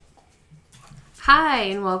Hi,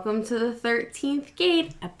 and welcome to the 13th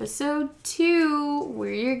Gate, Episode 2.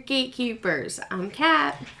 We're your gatekeepers. I'm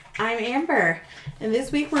Kat. I'm Amber, and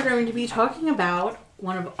this week we're going to be talking about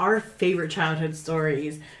one of our favorite childhood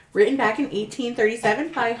stories, written back in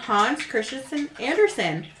 1837 by Hans Christian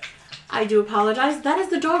Andersen. I do apologize, that is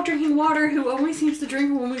the dog drinking water who only seems to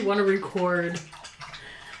drink when we want to record.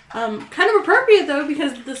 Kind of appropriate though,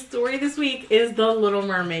 because the story this week is The Little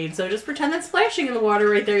Mermaid, so just pretend that's splashing in the water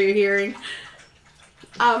right there you're hearing.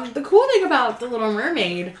 The cool thing about The Little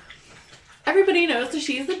Mermaid, everybody knows that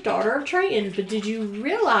she's the daughter of Triton, but did you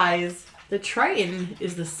realize that Triton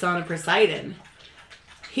is the son of Poseidon?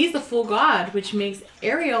 He's the full god, which makes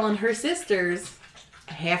Ariel and her sisters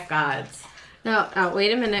half gods. Now,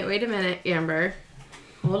 wait a minute, Amber.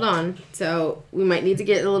 Hold on. So, we might need to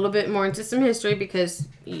get a little bit more into some history because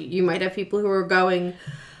you might have people who are going,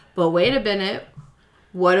 but wait a minute,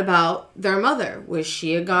 what about their mother? Was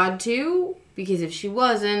she a god too? Because if she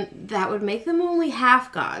wasn't, that would make them only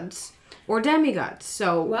half gods or demigods.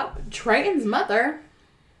 So, well, Triton's mother,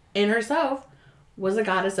 in herself, was a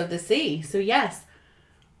goddess of the sea. So yes,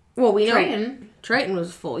 well, we know Triton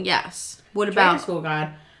was full. Yes. What about Triton's full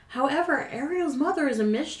god? However, Ariel's mother is a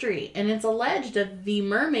mystery, and it's alleged that the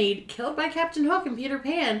mermaid killed by Captain Hook and Peter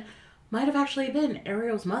Pan might have actually been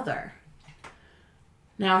Ariel's mother.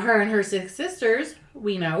 Now, her and her 6 sisters,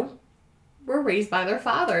 we know, were raised by their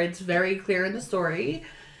father. It's very clear in the story.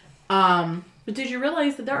 But did you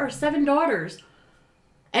realize that there are 7 daughters?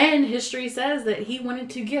 And history says that he wanted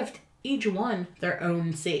to gift each one their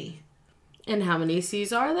own sea. And how many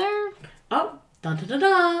seas are there? Oh, dun dun dun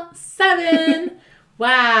dun, 7!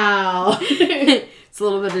 Wow. It's a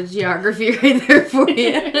little bit of geography right there for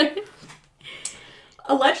you.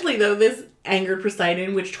 Allegedly, though, this angered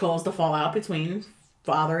Poseidon, which caused the fallout between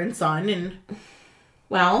father and son, and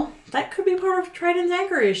well, that could be part of Triton's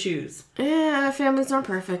anger issues. Yeah, families aren't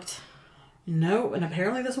perfect. No, and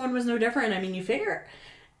apparently this one was no different. I mean, you figure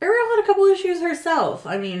Ariel had a couple issues herself.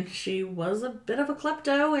 I mean, she was a bit of a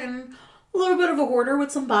klepto and a little bit of a hoarder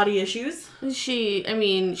with some body issues. She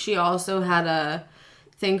also had a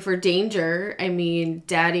thing for danger. I mean,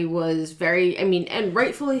 Daddy was very, and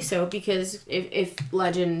rightfully so, because if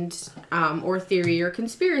legend or theory or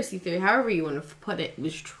conspiracy theory, however you want to put it,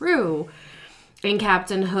 was true, and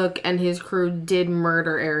Captain Hook and his crew did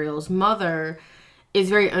murder Ariel's mother, it's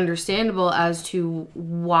very understandable as to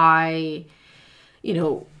why,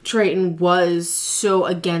 Triton was so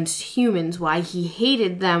against humans, why he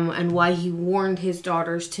hated them, and why he warned his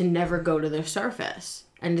daughters to never go to the surface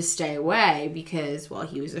and to stay away because, well,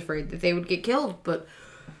 he was afraid that they would get killed. But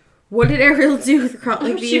what did Ariel do throughout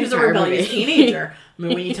the She was a rebellious teenager. I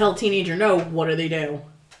mean, when you tell a teenager no, what do?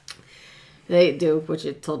 They do what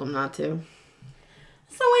you told them not to.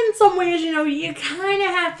 So in some ways, you kind of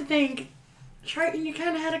have to think, Triton, you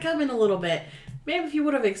kind of had it coming a little bit. Maybe if you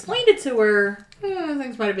would have explained it to her,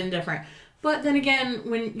 things might have been different. But then again,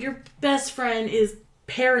 when your best friend is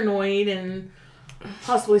paranoid and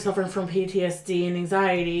possibly suffering from PTSD and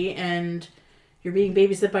anxiety, and you're being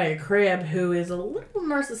babysit by a crab who is a little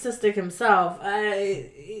narcissistic himself,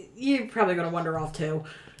 you're probably going to wander off too.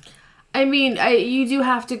 I mean, you do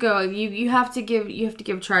have to go. You have to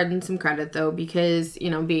give Triton some credit though, because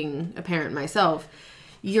being a parent myself,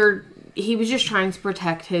 he was just trying to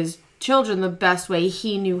protect his children the best way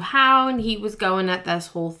he knew how, and he was going at this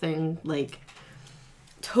whole thing like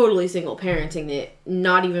totally single parenting it,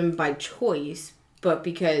 not even by choice, but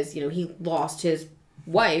because he lost his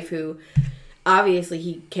wife, who obviously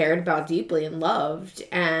he cared about deeply and loved,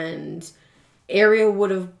 and Ariel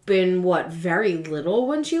would have been, very little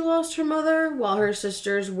when she lost her mother, while her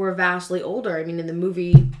sisters were vastly older. I mean, in the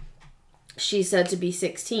movie, she's said to be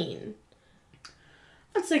 16.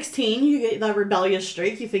 At 16, you get that rebellious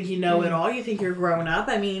streak. You think you know it all. You think you're grown up.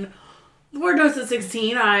 I mean, Lord knows at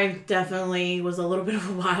 16, I definitely was a little bit of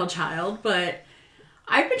a wild child, but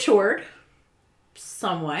I've matured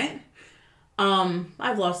somewhat.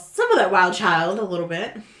 I've lost some of that wild child a little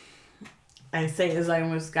bit. I say as I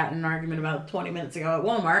almost got in an argument about 20 minutes ago at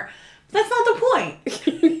Walmart. But that's not the point.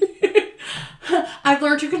 I've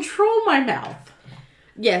learned to control my mouth.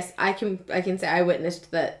 Yes, I can say I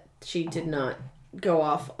witnessed that she did not go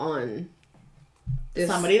off on this.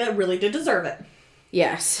 Somebody that really did deserve it.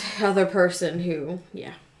 Yes, other person who,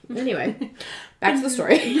 yeah. Anyway, back to the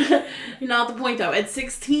story. Not the point though. At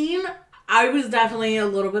 16, I was definitely a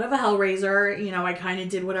little bit of a hellraiser. I kind of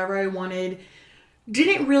did whatever I wanted.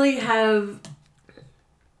 Didn't really have...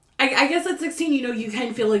 I guess at 16, you kind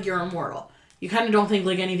of feel like you're immortal. You kind of don't think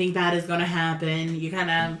like anything bad is going to happen. You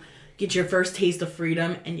kind of get your first taste of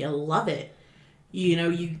freedom and you love it. You know,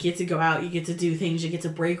 you get to go out, you get to do things, you get to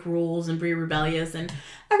break rules and be rebellious, and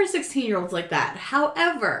every 16-year-old's like that.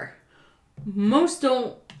 However, most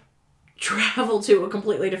don't travel to a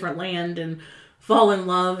completely different land and fall in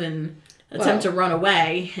love and attempt to run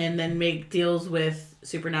away and then make deals with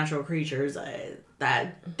supernatural creatures.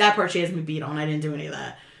 That part she has me beat on. I didn't do any of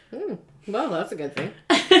that. Well, that's a good thing.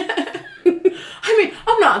 I mean,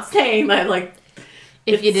 I'm not saying that, like...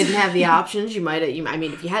 If you didn't have the options, you might have... I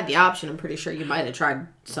mean, if you had the option, I'm pretty sure you might have tried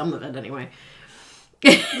some of it anyway.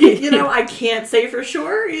 You know, I can't say for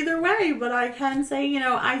sure either way, but I can say, you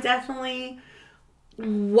know, I definitely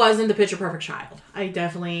wasn't the picture-perfect child. I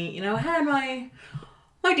definitely, you know, had my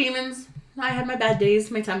demons. I had my bad days,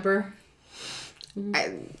 my temper.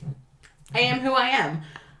 I am who I am.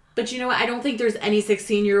 But you know what? I don't think there's any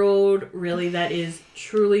 16-year-old really that is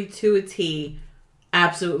truly to a T,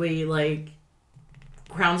 absolutely, like,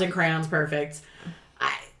 crowns and crayons perfect.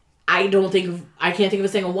 I can't think of a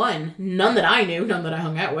single one. None that I knew, none that I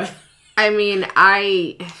hung out with. I mean,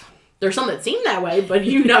 There's some that seem that way, but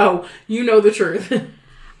you know the truth.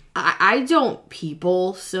 I don't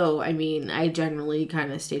people, so, I mean, I generally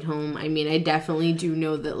kind of stayed home. I mean, I definitely do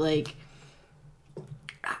know that, like...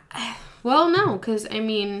 Well, no, because, I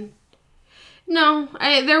mean... No,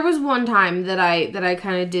 there was one time that I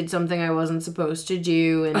kind of did something I wasn't supposed to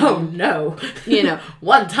do, and oh no, you know,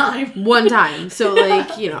 one time. So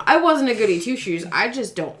like, you know, I wasn't a goody two shoes. I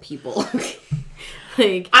just don't people.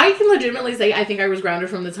 Like, I can legitimately say I think I was grounded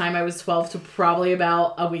from the time I was 12 to probably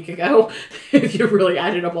about a week ago. If you really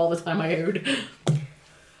added up all the time I owed.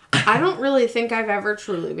 I don't really think I've ever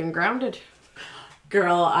truly been grounded.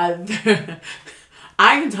 Girl,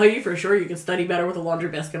 I can tell you for sure you can study better with a laundry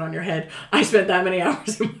basket on your head. I spent that many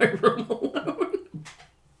hours in my room alone.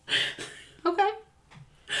 Okay.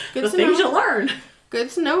 Good the things you learn. Good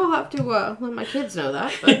to know. I'll have to let my kids know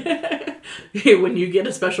that. But... when you get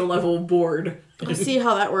a special level board. I'll see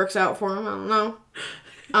how that works out for them. I don't know.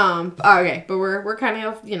 Okay, but we're kind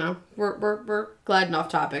of, you know, we're gliding off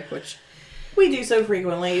topic, which... We do so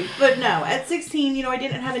frequently. But no, at 16, you know, I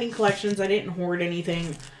didn't have any collections. I didn't hoard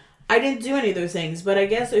anything. I didn't do any of those things, but I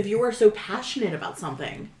guess if you were so passionate about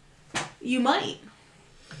something, you might.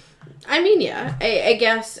 I mean, yeah. I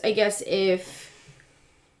guess if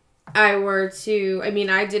I were to... I mean,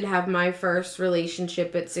 I did have my first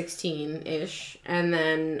relationship at 16-ish, and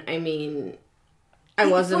then, I mean, I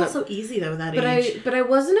wasn't... It's not so easy, though, that age. But I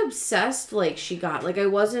wasn't obsessed like she got. Like, I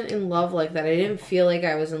wasn't in love like that. I didn't feel like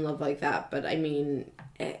I was in love like that, but, I mean,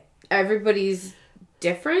 everybody's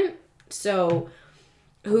different, so...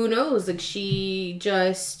 Who knows? Like, she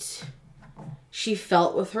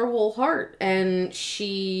felt with her whole heart, and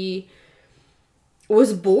she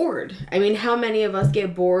was bored. I mean, how many of us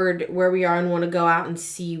get bored where we are and want to go out and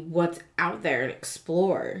see what's out there and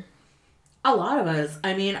explore? A lot of us.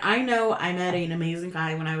 I mean, I know I met an amazing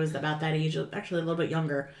guy when I was about that age, actually a little bit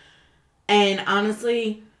younger. And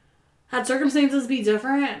honestly, had circumstances be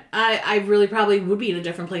different, I really probably would be in a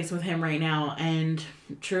different place with him right now. And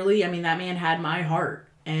truly, I mean, that man had my heart.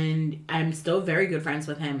 And I'm still very good friends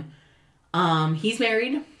with him. He's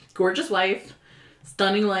married, gorgeous wife,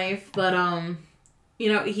 stunning life, but,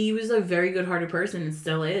 you know, he was a very good-hearted person and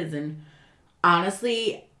still is. And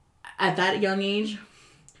honestly, at that young age,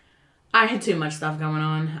 I had too much stuff going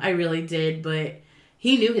on. I really did, but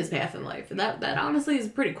he knew his path in life. And that honestly is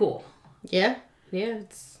pretty cool. Yeah. Yeah,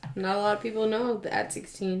 it's not a lot of people know at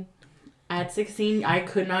 16. At 16, I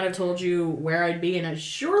could not have told you where I'd be, and I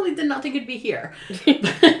surely did not think it'd be here.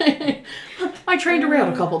 I trained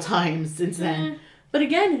around a couple times since then. But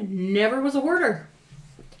again, never was a hoarder.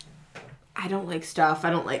 I don't like stuff. I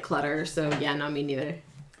don't like clutter, so yeah, not me neither.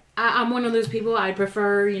 I'm one of those people, I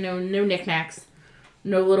prefer, you know, no knickknacks.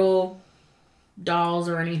 No little dolls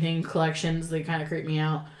or anything, collections. They kind of creep me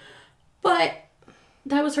out. But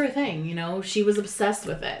that was her thing, you know. She was obsessed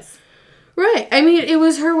with this. Right. I mean, it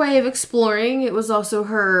was her way of exploring. It was also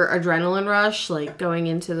her adrenaline rush, like going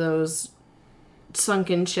into those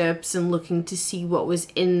sunken ships and looking to see what was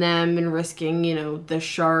in them and risking, you know, the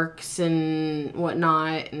sharks and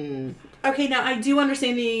whatnot. And okay, now I do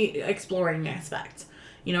understand the exploring aspect.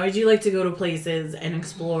 You know, I do like to go to places and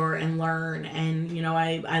explore and learn. And, you know,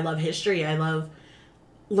 I love history. I love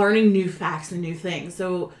learning new facts and new things.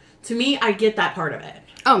 So, to me, I get that part of it.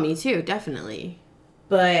 Oh, me too. Definitely.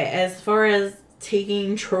 But as far as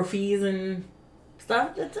taking trophies and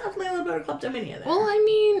stuff, that's definitely a little bit of kleptomania there. Well, I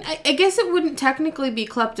mean, I guess it wouldn't technically be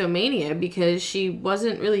kleptomania because she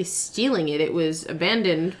wasn't really stealing it. It was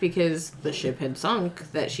abandoned because the ship had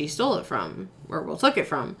sunk that she stole it from, or well, took it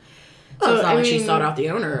from. Well, it's not like she sought out the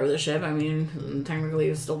owner of the ship. I mean, technically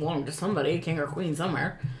it still belonged to somebody, king or queen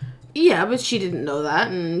somewhere. Yeah, but she didn't know that,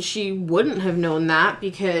 and she wouldn't have known that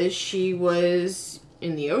because she was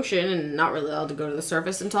in the ocean and not really allowed to go to the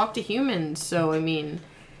surface and talk to humans. So, I mean...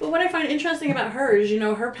 But what I find interesting about her is,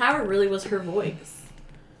 her power really was her voice.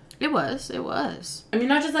 It was. I mean,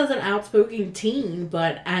 not just as an outspoken teen,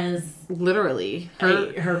 but as... Literally.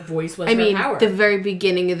 Her voice was her power. The very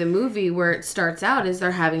beginning of the movie where it starts out is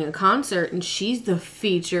they're having a concert, and she's the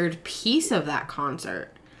featured piece of that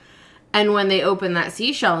concert. And when they open that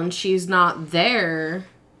seashell and she's not there,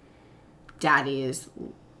 Daddy is...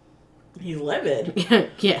 He's livid.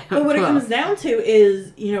 Yeah. But what it comes down to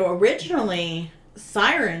is, originally,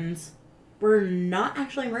 sirens were not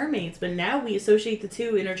actually mermaids, but now we associate the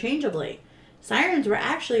two interchangeably. Sirens were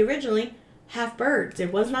actually originally half birds.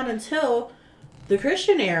 It was not until the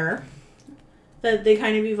Christian era that they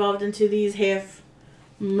kind of evolved into these half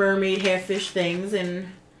mermaid, half fish things and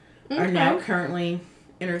are now currently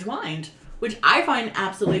intertwined, which I find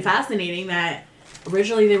absolutely fascinating that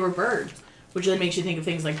originally they were birds, which then makes you think of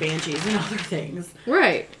things like banshees and other things.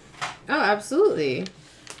 Right. Oh, absolutely.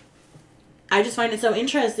 I just find it so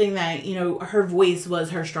interesting that, her voice was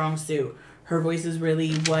her strong suit. Her voice is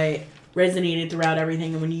really what resonated throughout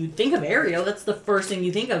everything. And when you think of Ariel, that's the first thing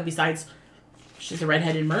you think of besides she's a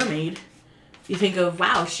redheaded mermaid. You think of,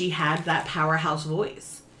 wow, she had that powerhouse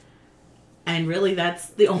voice. And really, that's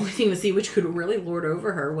the only thing the Sea Witch could really lord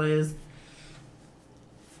over her was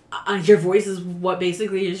your voice is what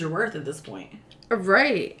basically is your worth at this point.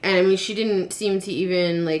 Right. And I mean, she didn't seem to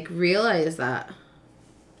even, realize that.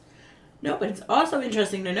 No, but it's also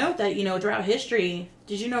interesting to note that, throughout history,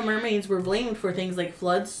 did you know mermaids were blamed for things like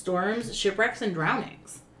floods, storms, shipwrecks, and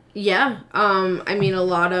drownings? Yeah. I mean, a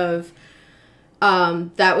lot of...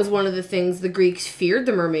 that was one of the things the Greeks feared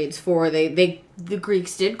the mermaids for. The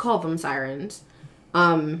Greeks did call them sirens.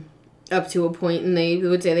 Up to a point, and they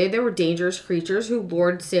would say they were dangerous creatures who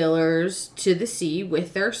lured sailors to the sea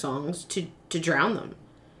with their songs to drown them.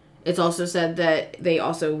 It's also said that they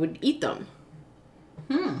also would eat them.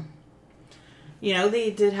 They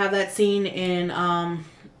did have that scene in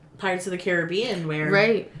Pirates of the Caribbean where...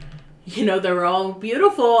 Right. They were all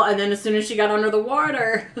beautiful, and then as soon as she got under the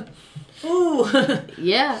water... ooh.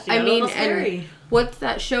 Yeah, I mean, and what's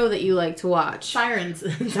that show that you like to watch? Sirens.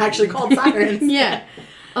 It's actually called Sirens. Yeah.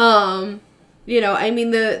 I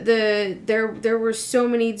mean, there were so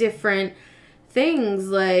many different things,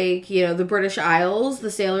 the British Isles, the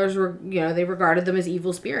sailors were, they regarded them as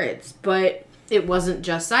evil spirits, but it wasn't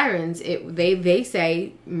just sirens. They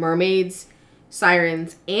say mermaids,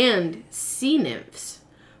 sirens, and sea nymphs,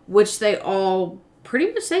 which they all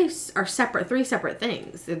pretty much say are three separate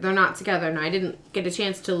things. They're not together, and I didn't get a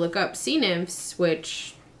chance to look up sea nymphs,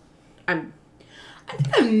 which I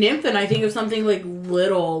think of nymph and I think of something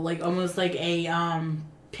little, almost like a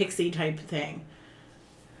pixie type thing.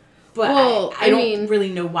 But I don't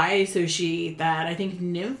really know why I associate that. I think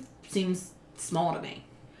nymph seems small to me.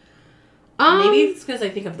 Maybe it's because I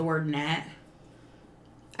think of the word gnat.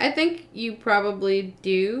 I think you probably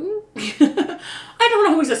do. I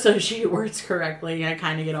don't always associate words correctly. I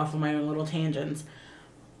kind of get off on my own little tangents.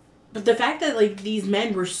 But the fact that, these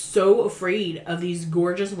men were so afraid of these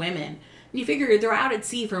gorgeous women... You figure they're out at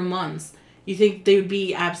sea for months. You think they would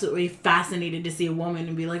be absolutely fascinated to see a woman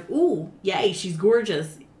and be like, ooh, yay, she's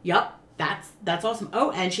gorgeous. Yup, that's awesome.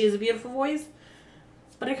 Oh, and she has a beautiful voice.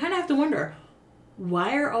 But I kind of have to wonder,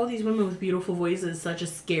 why are all these women with beautiful voices such a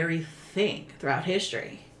scary thing throughout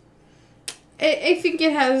history? I think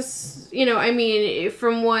it has,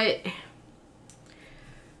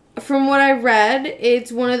 from what I read,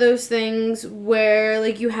 it's one of those things where,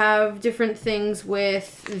 you have different things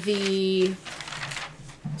with the...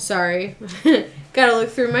 Sorry. Gotta look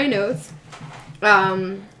through my notes.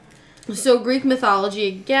 So Greek mythology,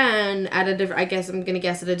 again, at a different... I guess I'm gonna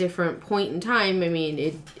guess at a different point in time. I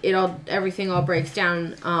mean, everything all breaks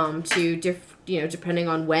down to, depending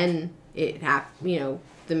on when it happened,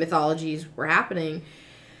 the mythologies were happening.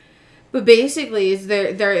 But basically,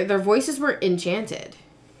 their voices were enchanted.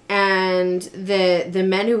 And the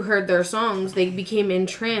men who heard their songs, they became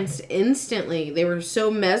entranced instantly. They were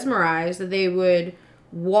so mesmerized that they would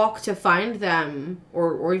walk to find them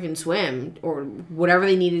or even swim or whatever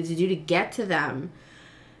they needed to do to get to them.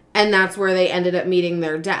 And that's where they ended up meeting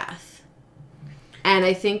their death. And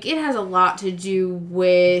I think it has a lot to do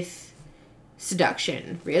with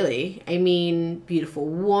seduction, really. I mean, beautiful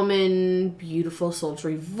woman, beautiful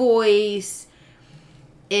sultry voice.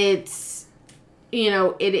 It's...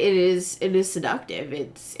 it is seductive.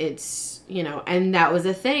 It's and that was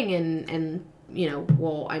a thing. And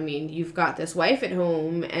well, I mean, you've got this wife at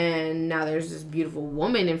home and now there's this beautiful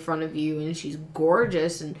woman in front of you and she's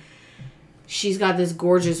gorgeous and she's got this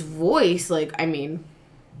gorgeous voice. Like, I mean,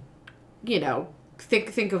 you know,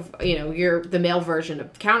 think of, you know, you're the male version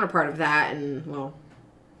of counterpart of that, and well,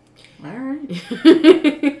 all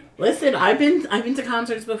right. Listen, I've been to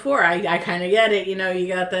concerts before. I kind of get it. You know, you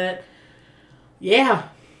got that. Yeah,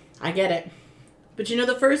 I get it. But you know,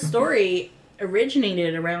 the first story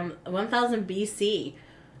originated around 1000 BC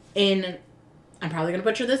in, I'm probably going to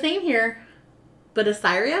butcher this name here, but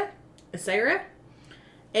Assyria? Assyria?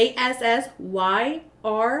 Assyria.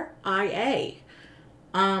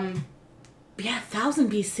 Yeah,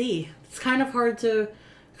 1000 BC. It's kind of hard to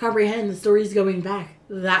comprehend the stories going back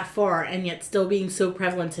that far and yet still being so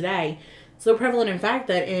prevalent today. So prevalent, in fact,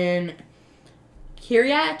 that in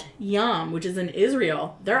Kiryat Yam, which is in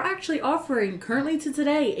Israel, they're actually offering, currently to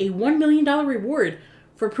today, a $1 million reward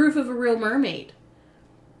for proof of a real mermaid.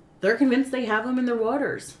 They're convinced they have them in their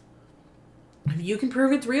waters. If you can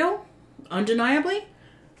prove it's real, undeniably,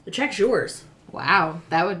 the check's yours. Wow,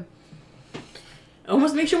 that would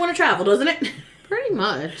almost makes you want to travel, doesn't it? Pretty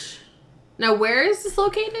much. Now, where is this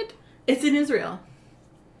located? It's in Israel.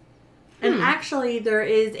 And actually, there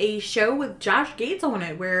is a show with Josh Gates on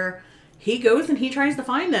it where he goes and he tries to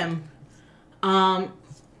find them.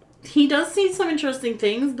 He does see some interesting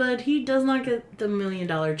things, but he does not get the $1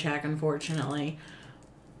 million check, unfortunately.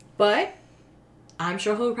 But I'm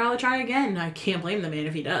sure he'll probably try again. I can't blame the man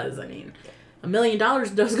if he does. I mean, $1 million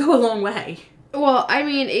does go a long way. Well, I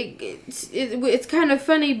mean, it's kind of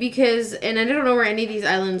funny because, and I don't know where any of these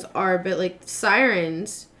islands are, but like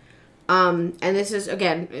sirens, and this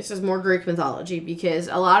is more Greek mythology because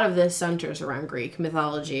a lot of this centers around Greek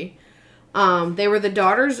mythology. They were the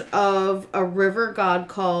daughters of a river god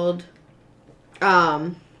called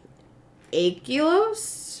Aegilos,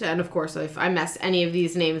 and of course, if I mess any of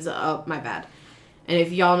these names up, my bad. And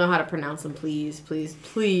if y'all know how to pronounce them, please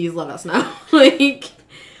let us know.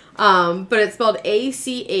 But it's spelled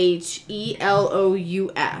Achelous,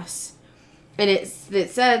 and it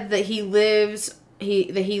said that he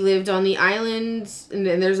lived on the islands, and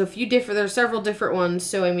there's several different ones.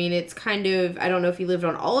 So I mean, it's kind of, I don't know if he lived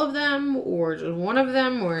on all of them or just one of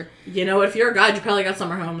them, or you know, if you're a god, you probably got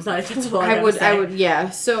summer homes. That's all I would,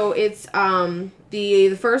 yeah. So it's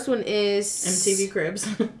the first one is MTV Cribs,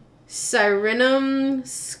 Sirenum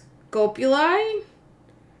Scopuli.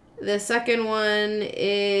 The second one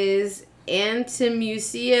is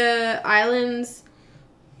Antimusia Islands.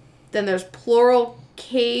 Then there's Plural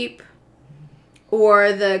Cape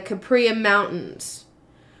or the Capria Mountains.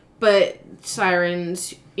 But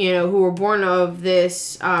sirens, you know, who were born of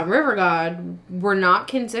this river god were not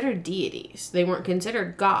considered deities. They weren't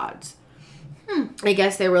considered gods. I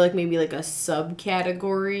guess they were maybe a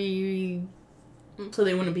subcategory. So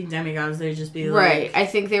they wouldn't be demigods, they'd just be right. I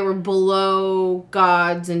think they were below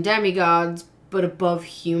gods and demigods, but above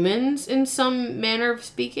humans in some manner of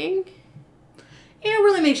speaking. Yeah, it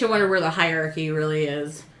really makes you wonder where the hierarchy really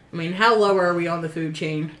is. I mean, how low are we on the food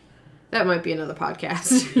chain? That might be another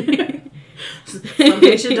podcast. Some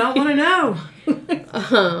things you don't want to know.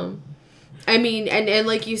 I mean, and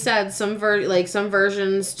like you said, some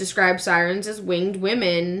versions describe sirens as winged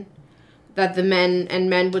women. That the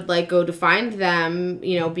men would go to find them,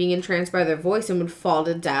 you know, being entranced by their voice and would fall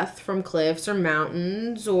to death from cliffs or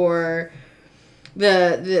mountains, or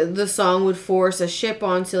the song would force a ship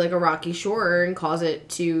onto a rocky shore and cause it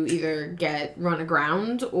to either run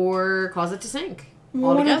aground or cause it to sink.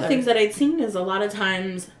 Well, one of the things that I'd seen is a lot of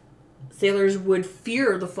times sailors would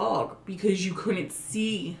fear the fog because you couldn't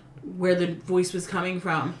see where the voice was coming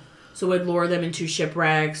from, so it would lure them into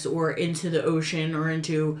shipwrecks or into the ocean or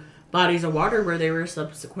into bodies of water where they were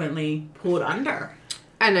subsequently pulled under.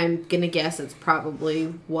 And I'm going to guess it's probably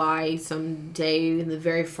why someday in the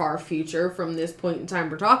very far future from this point in time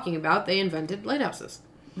we're talking about, they invented lighthouses.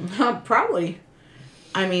 Probably.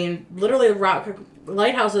 I mean, literally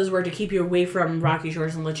lighthouses were to keep you away from rocky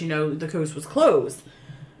shores and let you know the coast was closed.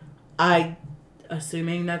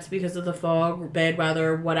 Assuming that's because of the fog, bad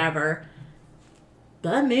weather, whatever.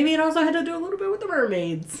 But maybe it also had to do a little bit with the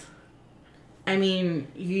mermaids. I mean,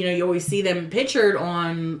 you know, you always see them pictured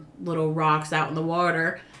on little rocks out in the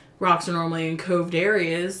water. Rocks are normally in coved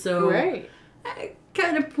areas, so right.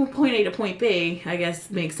 Kind of point A to point B, I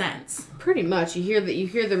guess, makes sense. Pretty much. You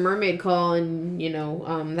hear the mermaid call, and you know,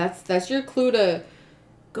 that's your clue to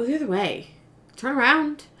go the other way, turn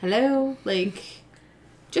around, hello,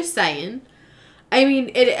 just saying. I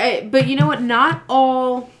mean, but you know what? Not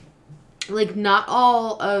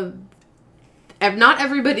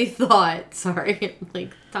everybody thought, sorry,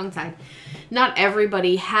 tongue-tied. Not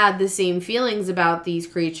everybody had the same feelings about these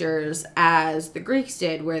creatures as the Greeks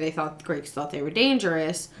did, where the Greeks thought they were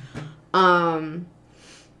dangerous.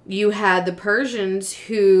 you had the Persians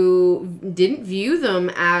who didn't view them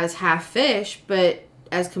as half fish, but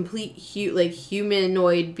as complete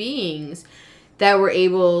humanoid beings that were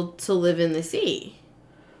able to live in the sea.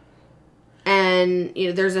 And,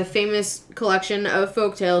 there's a famous collection of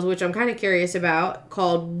folktales, which I'm kind of curious about,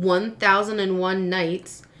 called 1001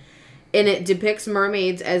 Nights. And it depicts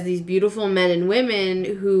mermaids as these beautiful men and women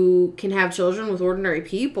who can have children with ordinary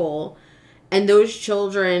people. And those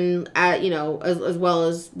children, as well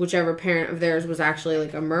as whichever parent of theirs was actually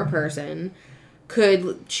like a mer person,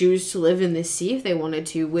 could choose to live in the sea if they wanted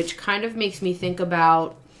to, which kind of makes me think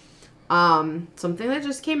about something that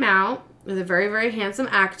just came out with a very, very handsome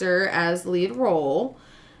actor as the lead role.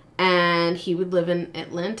 And he would live in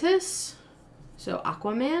Atlantis. So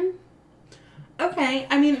Aquaman. Okay.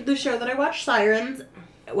 I mean, the show that I watched, Sirens,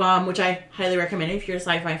 which I highly recommend if you're a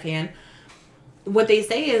sci-fi fan, what they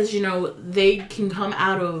say is, they can come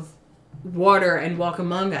out of water and walk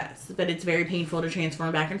among us, but it's very painful to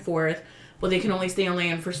transform back and forth. Well, they can only stay on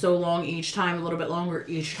land for so long each time, a little bit longer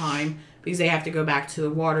each time, because they have to go back to the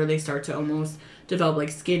water. They start to almost develop, like,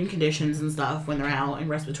 skin conditions and stuff when they're out, and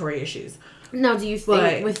respiratory issues. Now, do you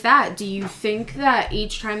think that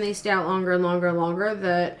each time they stay out longer and longer and longer,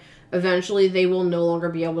 that eventually they will no longer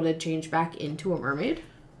be able to change back into a mermaid?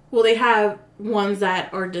 Well, they have ones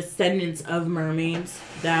that are descendants of mermaids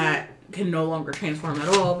that can no longer transform at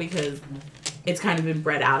all because it's kind of been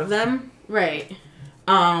bred out of them. Right.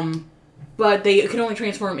 But they can only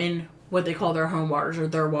transform in what they call their home waters or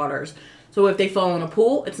their waters. So if they fall in a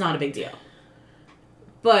pool, it's not a big deal.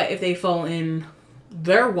 But if they fall in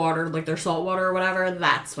their water, like their salt water or whatever,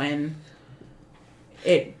 that's when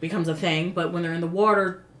it becomes a thing. But when they're in the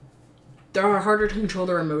water, they're harder to control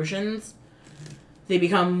their emotions. They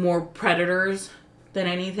become more predators than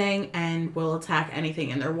anything and will attack anything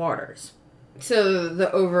in their waters. So the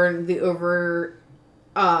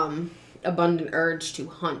abundant urge to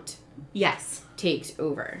hunt, yes, takes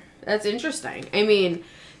over. That's interesting. I mean,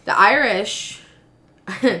 the Irish,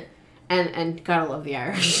 and gotta love the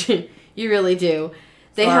Irish. You really do.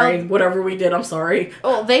 Whatever we did, I'm sorry.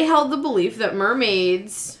 Well, they held the belief that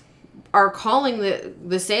mermaids are calling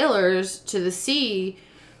the sailors to the sea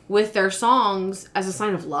with their songs as a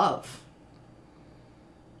sign of love.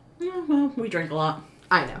 Yeah, well, we drink a lot.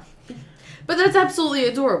 I know. But that's absolutely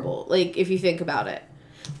adorable, like, if you think about it.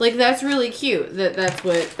 Like, that's really cute.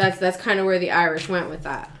 That's kind of where the Irish went with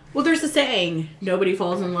that. Well, there's a saying, nobody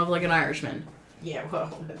falls in love like an Irishman. Yeah,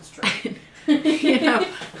 well, that's true.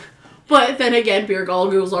 But then again, beer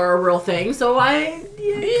goggles are a real thing, so I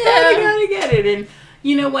gotta get it. And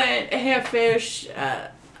you know what? Half fish,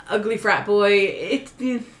 ugly frat boy,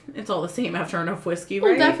 it's all the same after enough whiskey,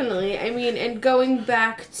 right? Well, definitely. I mean, and going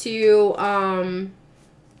back to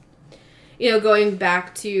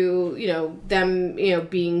them,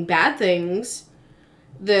 being bad things,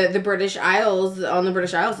 the British Isles,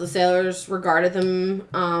 the sailors regarded them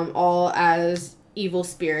all as evil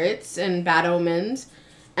spirits and bad omens.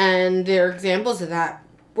 And their examples of that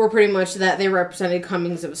were pretty much that they represented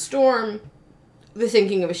comings of a storm, the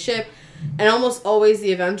sinking of a ship, and almost always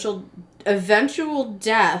the eventual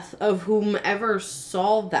death of whomever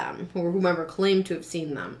saw them, or whomever claimed to have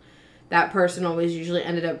seen them. That person always usually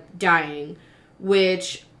ended up dying,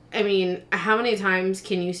 which, I mean, how many times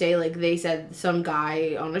can you say, like, they said some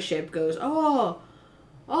guy on a ship goes, oh,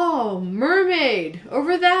 mermaid,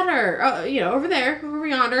 over that, or, over there, over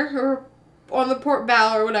yonder, or on the port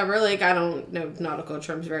bow, or whatever. Like, I don't know nautical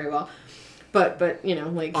terms very well. But like...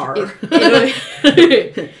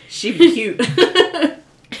 She'd be cute.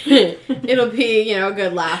 It'll be, a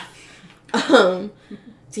good laugh to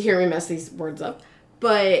hear me mess these words up.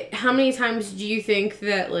 But how many times do you think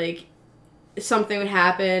that, like, something would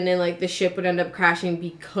happen and, like, the ship would end up crashing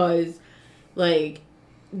because, like,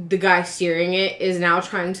 the guy steering it is now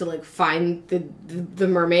trying to, like, find the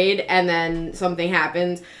mermaid, and then something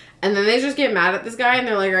happens, and then they just get mad at this guy, and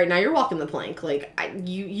they're like, all right, now you're walking the plank. Like,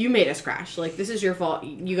 you made us crash. Like, this is your fault.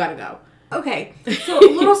 You gotta go. Okay, so a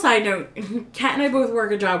little side note. Kat and I both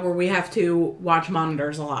work a job where we have to watch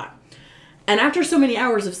monitors a lot. And after so many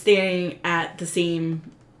hours of staring at the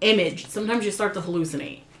same image, sometimes you start to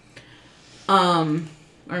hallucinate.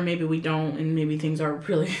 Or maybe we don't, and maybe things are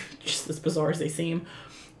really just as bizarre as they seem.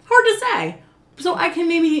 Hard to say. So I can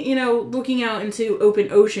maybe, looking out into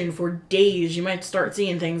open ocean for days, you might start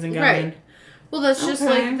seeing things and going... Right. Well, that's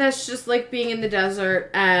just like being in the desert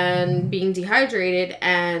and being dehydrated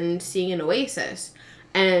and seeing an oasis,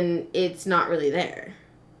 and it's not really there.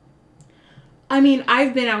 I mean,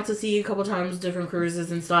 I've been out to sea a couple times, different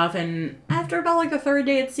cruises and stuff, and after about like the third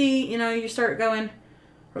day at sea, you start going,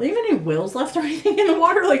 are there even any whales left or anything in the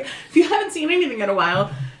water? Like, if you haven't seen anything in a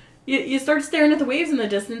while, you start staring at the waves in the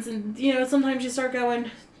distance, and, sometimes you start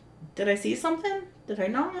going, did I see something? Did I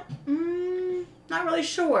not? Not really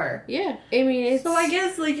sure. Yeah. I mean, it's... So I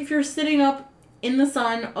guess, if you're sitting up in the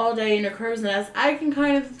sun all day in a crow's nest, I can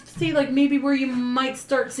kind of see, maybe where you might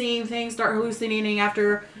start seeing things, start hallucinating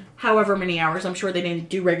after however many hours. I'm sure they didn't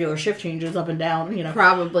do regular shift changes up and down,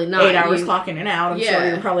 Probably not. 8 hours clocking in and out. I'm sure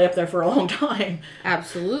you're probably up there for a long time.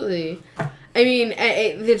 Absolutely. I mean,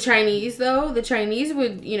 the Chinese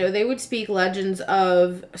would, they would speak legends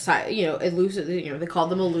of, elusive, they called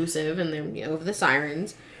them elusive, and then, of the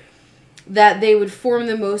sirens, that they would form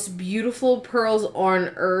the most beautiful pearls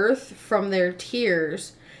on earth from their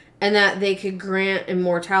tears, and that they could grant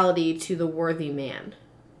immortality to the worthy man.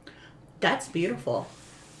 That's beautiful.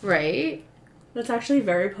 Right? That's actually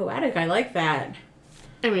very poetic. I like that.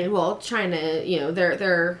 I mean, well, China,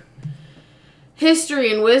 their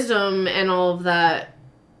history and wisdom and all of that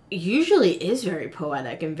usually is very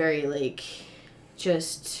poetic and very,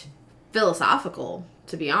 just philosophical,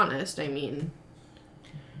 to be honest. I mean...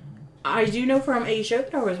 I do know from a show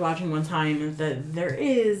that I was watching one time that there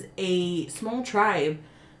is a small tribe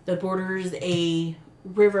that borders a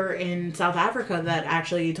river in South Africa that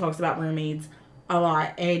actually talks about mermaids a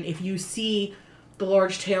lot. And if you see the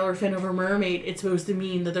large tail or fin of a mermaid, it's supposed to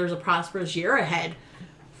mean that there's a prosperous year ahead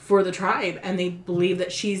for the tribe. And they believe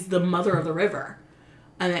that she's the mother of the river.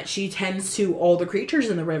 And that she tends to all the creatures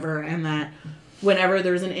in the river. And that whenever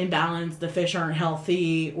there's an imbalance, the fish aren't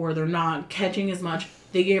healthy or they're not catching as much,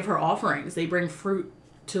 they give her offerings. They bring fruit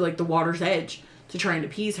to, the water's edge to try and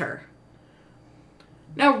appease her.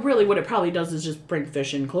 Now, really, what it probably does is just bring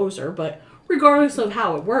fish in closer, but regardless of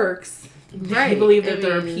how it works, they believe that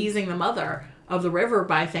they're appeasing the mother of the river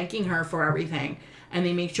by thanking her for everything. And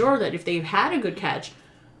they make sure that if they've had a good catch,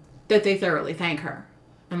 that they thoroughly thank her.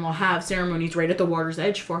 And they'll have ceremonies right at the water's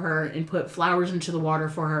edge for her and put flowers into the water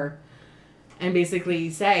for her. And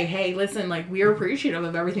basically say, hey, listen, we're appreciative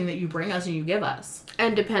of everything that you bring us and you give us.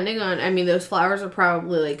 And depending on, those flowers are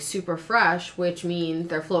probably, super fresh, which means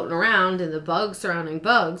they're floating around and the bugs surrounding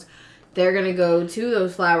bugs, they're going to go to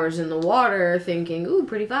those flowers in the water thinking, ooh,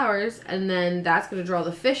 pretty flowers. And then that's going to draw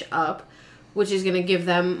the fish up, which is going to give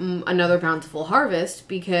them another bountiful harvest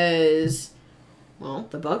because, well,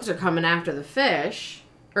 the bugs are coming after the fish.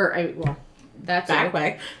 That's that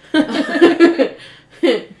way.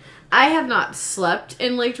 I have not slept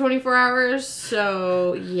in 24 hours,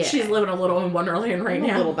 so yeah. She's living a little in Wonderland right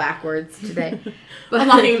now. A little backwards today. But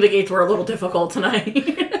unlocking the gates were a little difficult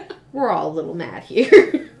tonight. We're all a little mad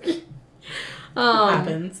here.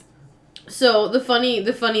 Happens. So the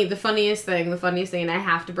funniest thing, and I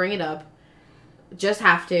have to bring it up, just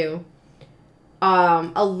have to.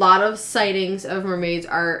 A lot of sightings of mermaids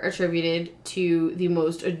are attributed to the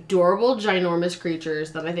most adorable, ginormous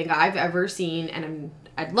creatures that I think I've ever seen, and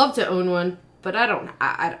I'd love to own one, but I don't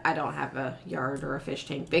have a yard or a fish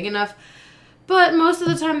tank big enough. But most of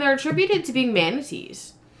the time they're attributed to being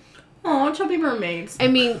manatees. Oh, chubby mermaids. I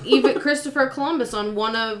mean, even Christopher Columbus on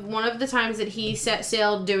one of the times that he set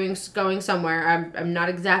sail going somewhere, I'm not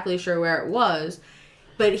exactly sure where it was,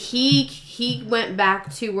 but he went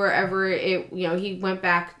back to wherever he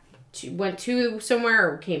went to somewhere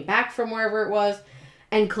or came back from wherever it was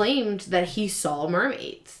and claimed that he saw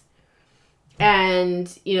mermaids. And,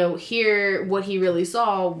 here, what he really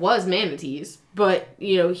saw was manatees. But,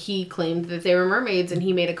 he claimed that they were mermaids, and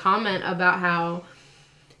he made a comment about how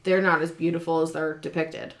they're not as beautiful as they're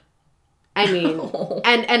depicted. I mean,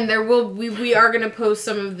 and we are going to post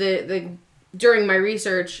some of the during my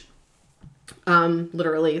research,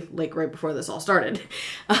 literally, right before this all started,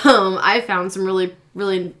 I found some really,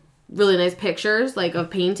 really, really nice pictures,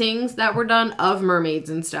 of paintings that were done of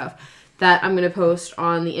mermaids and stuff. That I'm going to post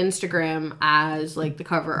on the Instagram as, the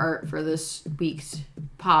cover art for this week's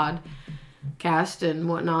podcast and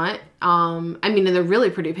whatnot. And they're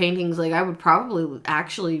really pretty paintings. I would probably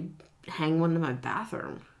actually hang one in my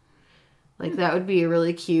bathroom. That would be a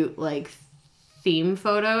really cute, theme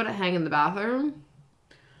photo to hang in the bathroom.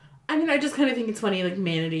 I just kind of think it's funny,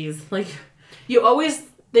 manatees. You always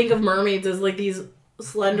think of mermaids as, these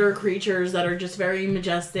slender creatures that are just very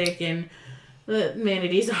majestic, and the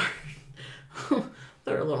manatees are...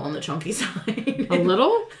 they're a little on the chunky side. A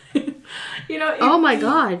little? Oh my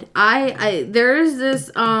god. I there is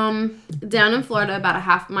this down in Florida about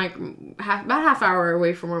half hour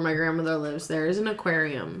away from where my grandmother lives. There is an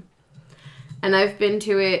aquarium. And I've been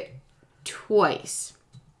to it twice.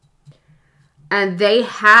 And they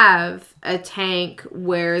have a tank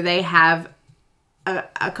where they have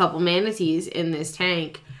a couple manatees in this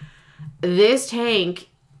tank. This tank,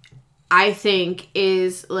 I think,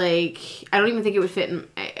 is I don't even think it would fit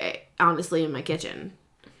honestly in my kitchen.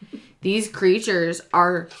 These creatures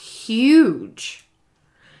are huge.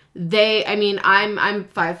 I'm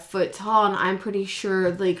 5 foot tall, and I'm pretty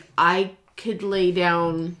sure, like, I could lay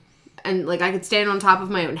down and, like, I could stand on top of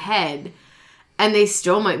my own head, and they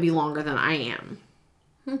still might be longer than I am.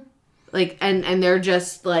 Like, and they're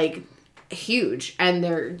just, like, huge, and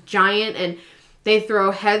they're giant, and they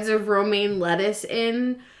throw heads of romaine lettuce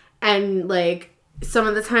in, and, like, some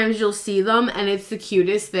of the times you'll see them, and it's the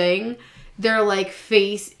cutest thing. They're, like,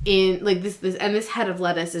 face in, like, this head of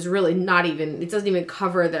lettuce is really not even, it doesn't even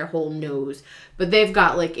cover their whole nose, but they've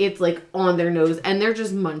got, like, it's, like, on their nose, and they're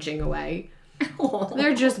just munching away.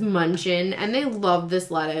 They're just munching, and they love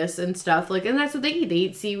this lettuce and stuff, like, and that's what they eat. They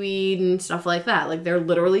eat seaweed and stuff like that. Like, they're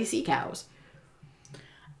literally sea cows.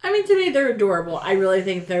 I mean, to me, they're adorable. I really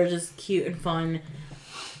think they're just cute and fun.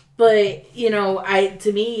 But, you know,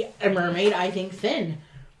 to me, a mermaid, I think thin.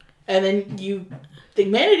 And then you think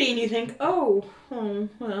manatee and you think, oh,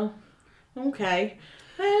 well, okay.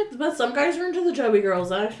 But some guys are into the chubby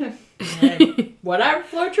girls. Whatever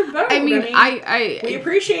floats your boat. I mean, we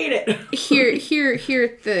appreciate it. here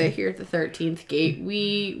at the 13th gate,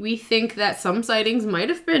 we think that some sightings might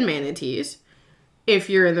have been manatees, if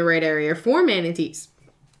you're in the right area for manatees.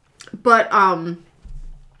 But I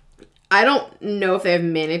don't know if they have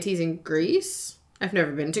manatees in Greece. I've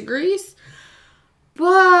never been to Greece. But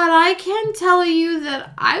I can tell you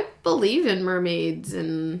that I believe in mermaids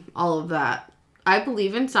and all of that. I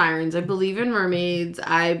believe in sirens. I believe in mermaids.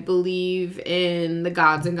 I believe in the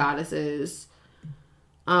gods and goddesses.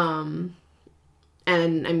 And,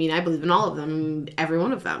 I mean, I believe in all of them. Every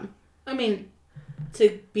one of them. I mean,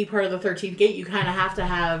 to be part of the 13th gate, you kind of have to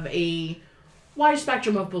have a wide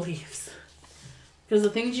spectrum of beliefs. Because the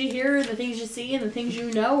things you hear, the things you see, and the things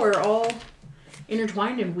you know are all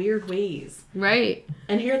intertwined in weird ways. Right.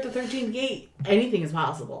 And here at the 13th gate, anything is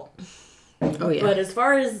possible. Oh, yeah. But as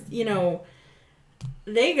far as, you know,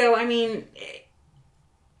 they go, I mean,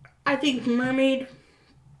 I think mermaid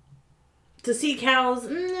to sea cows,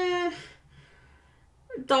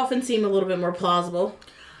 dolphins seem a little bit more plausible.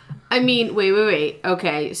 I mean, wait.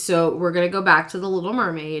 Okay, so we're going to go back to The Little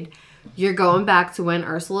Mermaid. You're going back to when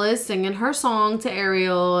Ursula is singing her song to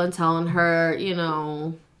Ariel and telling her, you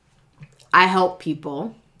know, I help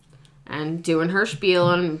people, and doing her spiel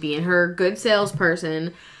and being her good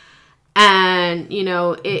salesperson. And, you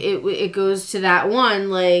know, it goes to that one,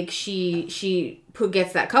 like, she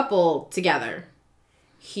gets that couple together.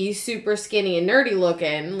 He's super skinny and nerdy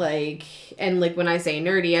looking, like, and, like, when I say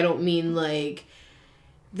nerdy, I don't mean, like,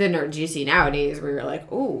 the nerds you see nowadays where you're like,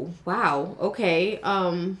 oh, wow, okay,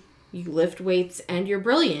 you lift weights and you're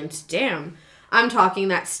brilliant, damn. I'm talking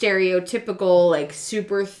that stereotypical, like,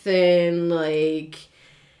 super thin, like,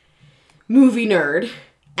 movie nerd.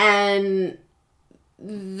 And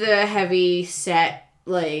the heavy set,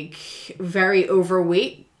 like, very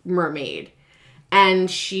overweight mermaid. And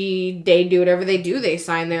they do whatever they do. They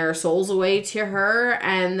sign their souls away to her,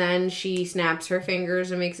 and then she snaps her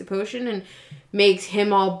fingers and makes a potion and makes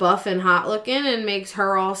him all buff and hot looking and makes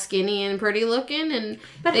her all skinny and pretty looking, and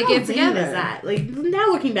but they get together. Is that? Like, now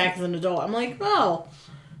looking back as an adult, I'm like, oh,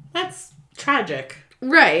 that's tragic.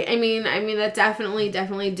 Right. I mean that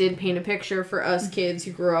definitely did paint a picture for us kids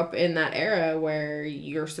who grew up in that era where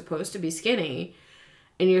you're supposed to be skinny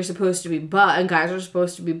and you're supposed to be buff and guys are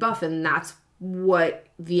supposed to be buff, and that's what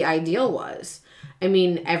the ideal was. I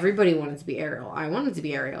mean, everybody wanted to be Ariel. I wanted to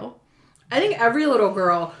be Ariel. I think every little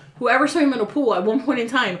girl who ever swam in a pool at one point in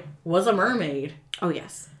time was a mermaid. Oh,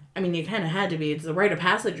 yes. I mean, you kind of had to be. It's the rite of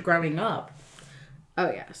passage growing up.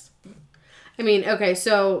 Oh, yes. I mean, okay,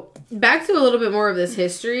 so back to a little bit more of this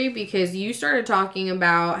history, because you started talking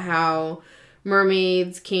about how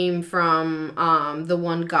mermaids came from the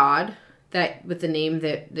one god that with the name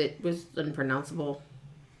that was unpronounceable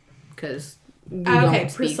because we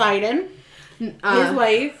don't speak. Poseidon, his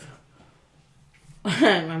wife.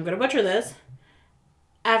 I'm gonna butcher this.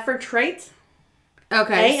 Amphitrite.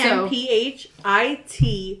 Okay,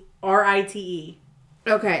 Amphitrite.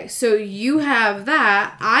 Okay, so you have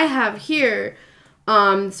that. I have here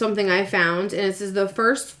something I found, and it says the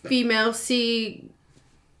first female sea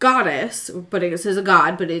goddess, but it says a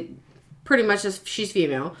god, but it pretty much is she's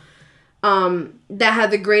female. That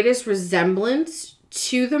had the greatest resemblance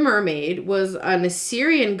to the mermaid was an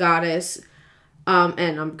Assyrian goddess,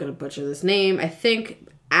 and I'm gonna butcher this name. I think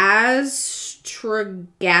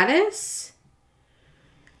Astragadus.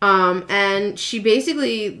 And she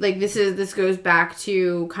basically, like, this goes back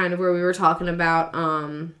to kind of where we were talking about,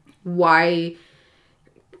 why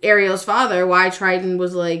Ariel's father, why Triton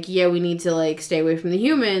was like, yeah, we need to, like, stay away from the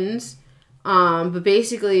humans. But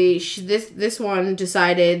basically, this one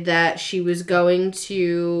decided that she was going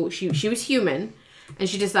to... She was human. And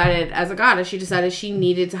she decided, as a goddess, she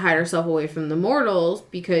needed to hide herself away from the mortals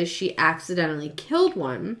because she accidentally killed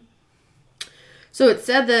one. So it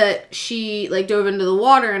said that she, like, dove into the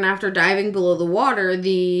water, and after diving below the water,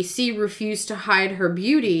 the sea refused to hide her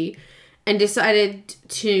beauty and decided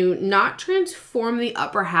to not transform the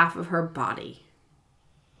upper half of her body.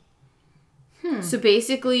 So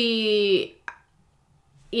basically,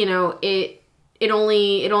 you know, it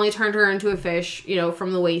only turned her into a fish, you know,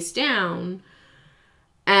 from the waist down,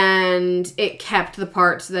 and it kept the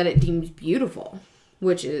parts that it deemed beautiful,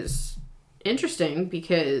 which is interesting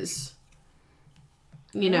because,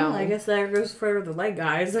 you know, I guess that goes for the leg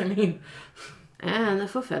guys. I mean, and the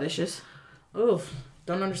foot fetishes. Oof,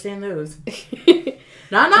 don't understand those.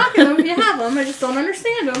 Not knocking them if you have them. I just don't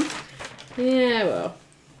understand them. Yeah, well.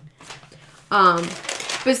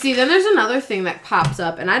 But see, then there's another thing that pops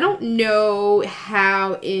up, and I don't know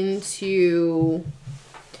how into,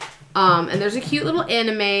 and there's a cute little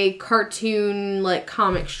anime cartoon, like,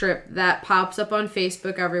 comic strip that pops up on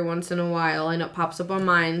Facebook every once in a while. I know it pops up on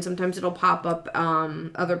mine. Sometimes it'll pop up,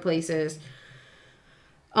 other places.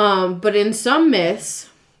 But in some myths,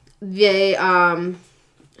 the,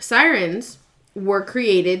 sirens were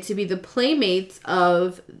created to be the playmates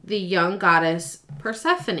of the young goddess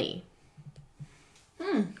Persephone.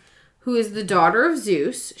 Who is the daughter of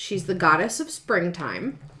Zeus. She's the goddess of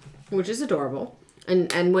springtime, which is adorable.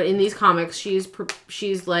 And what in these comics, she's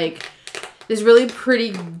like this really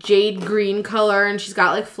pretty jade green color, and she's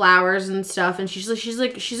got like flowers and stuff, and she's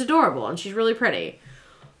adorable, and she's really pretty.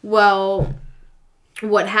 Well,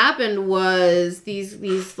 what happened was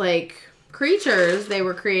these like creatures, they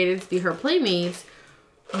were created to be her playmates,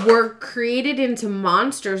 were created into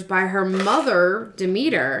monsters by her mother,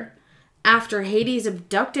 Demeter, after Hades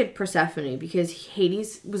abducted Persephone, because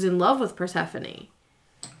Hades was in love with Persephone.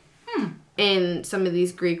 In some of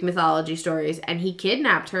these Greek mythology stories, and he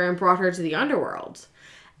kidnapped her and brought her to the underworld.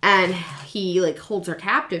 And he, like, holds her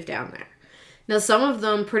captive down there. Now, some of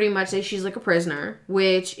them pretty much say she's, like, a prisoner,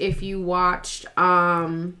 which, if you watched,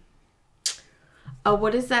 what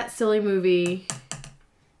is that silly movie?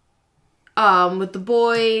 With the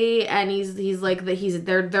boy, and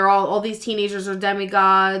they're all these teenagers are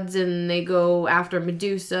demigods, and they go after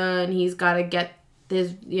Medusa, and he's got to get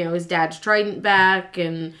his dad's trident back,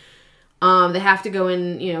 and they have to go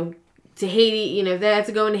in, to Hades, they have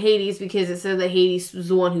to go into Hades because it said that Hades was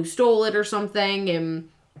the one who stole it or something, and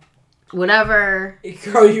whatever.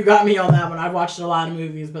 Girl, you got me on that one. I've watched a lot of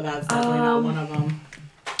movies, but that's definitely not one of them.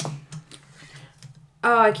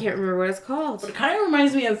 Oh, I can't remember what it's called. But it kind of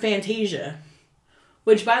reminds me of Fantasia.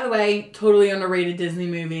 Which, by the way, totally underrated Disney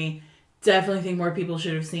movie. Definitely think more people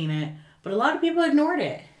should have seen it. But a lot of people ignored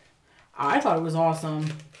it. I thought it was awesome.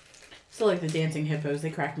 Still like the dancing hippos. They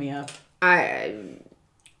crack me up. That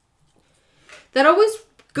always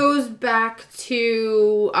goes back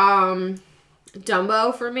to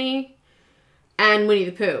Dumbo for me. And Winnie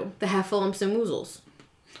the Pooh. The Heffalumps and Woozles.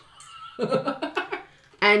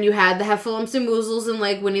 And you had the Heffalumps and Woozles in,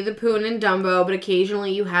 like, Winnie the Pooh and in Dumbo, but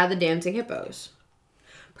occasionally you had the dancing hippos.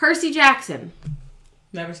 Percy Jackson.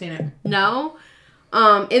 Never seen it. No?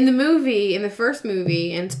 In the first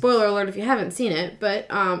movie, and spoiler alert if you haven't seen it, but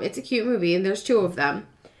it's a cute movie, and there's 2 of them.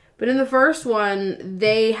 But in the first one,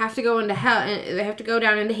 they have to go into hell, and they have to go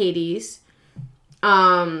down into Hades,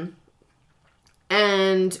 and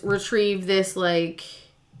retrieve this, like,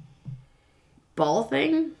 ball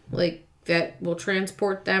thing, like, that will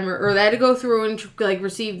transport them, or they had to go through and, like,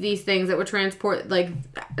 receive these things that would transport, like,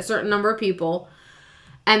 a certain number of people,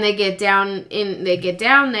 and they get down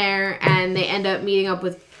there, and they end up meeting up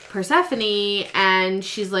with Persephone, and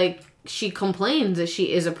she's like, she complains that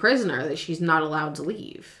she is a prisoner, that she's not allowed to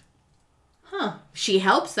leave. She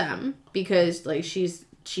helps them, because, like, she's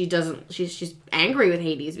angry with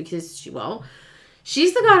Hades, because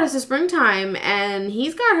she's the goddess of springtime, and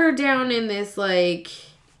he's got her down in this, like,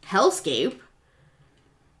 hellscape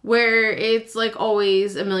where it's like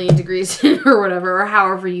always 1,000,000 degrees or whatever, or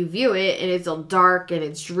however you view it, and it's all dark and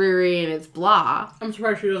it's dreary and it's blah. I'm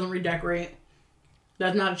surprised she doesn't redecorate.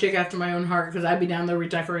 That's not a chick after my own heart, because I'd be down there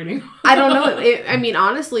redecorating. I don't know. I mean,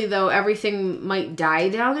 honestly, though, everything might die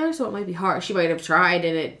down there, so it might be hard. She might have tried,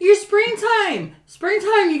 and it... You're springtime!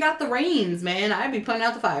 Springtime, you got the rains, man. I'd be putting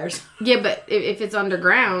out the fires. Yeah, but if it's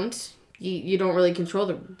underground... You don't really control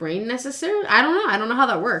the rain necessarily? I don't know. I don't know how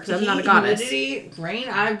that works. I'm not a goddess. Humidity, rain,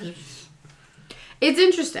 It's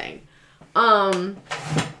interesting.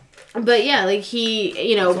 But yeah, like he,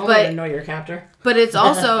 you know, but know your captor. But it's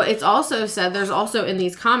also said there's also in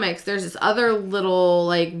these comics there's this other little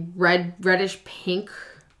like reddish pink.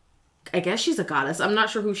 I guess she's a goddess. I'm not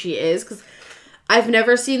sure who she is because I've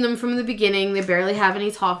never seen them from the beginning. They barely have any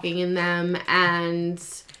talking in them, and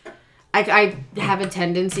I have a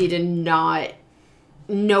tendency to not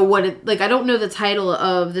know what it, like, I don't know the title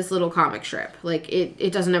of this little comic strip. Like,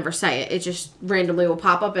 it doesn't ever say it. It just randomly will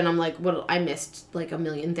pop up, and I'm like, what, I missed, like, a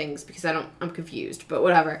million things because I'm confused, but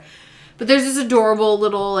whatever. But there's this adorable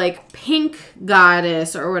little, like, pink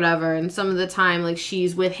goddess or whatever, and some of the time, like,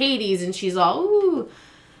 she's with Hades, and she's all, ooh,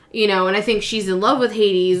 you know, and I think she's in love with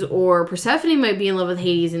Hades, or Persephone might be in love with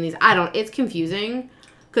Hades in these, it's confusing,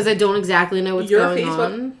 because I don't exactly know what's going on. Your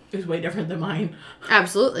Facebook is way different than mine.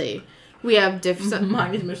 Absolutely. We have different...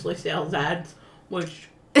 Mine is mostly sales ads, which...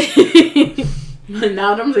 now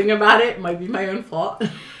that I'm thinking about it might be my own fault.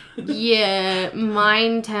 Yeah,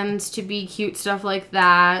 mine tends to be cute stuff like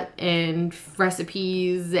that, and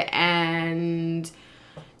recipes, and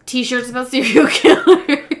t-shirts about serial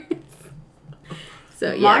killers.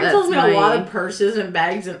 So, yeah, mine tells me a lot of purses and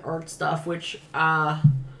bags and art stuff, which I'm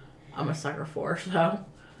a sucker for, so...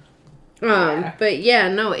 Yeah. But yeah,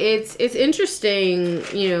 no, it's interesting,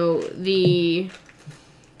 you know, the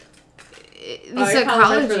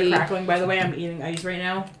psychology. For the crackling, by the way, I'm eating ice right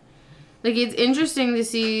now. Like, it's interesting to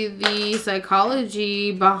see the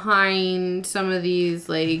psychology behind some of these,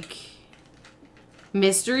 like,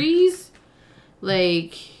 mysteries.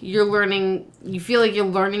 Like, you feel like you're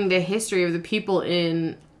learning the history of the people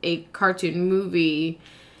in a cartoon movie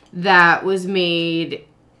that was made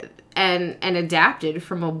and adapted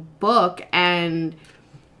from a book. And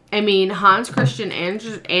I mean, Hans Christian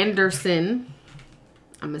Andersen,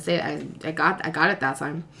 I'm gonna say I got it that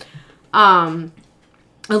time. A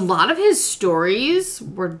lot of his stories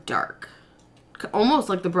were dark, almost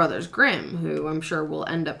like the Brothers Grimm, who I'm sure will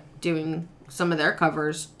end up doing some of their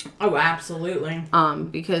covers. Oh, absolutely.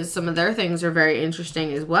 Because some of their things are very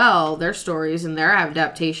interesting as well, their stories and their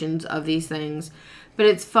adaptations of these things. But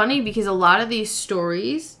it's funny because a lot of these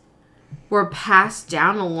stories were passed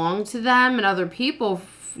down along to them and other people,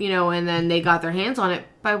 you know, and then they got their hands on it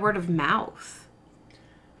by word of mouth.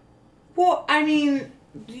 Well, I mean,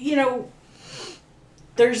 you know,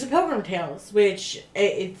 there's the Pilgrim Tales, which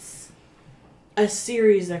it's a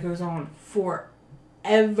series that goes on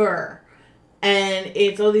forever. And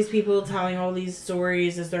it's all these people telling all these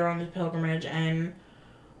stories as they're on the pilgrimage. And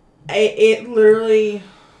it literally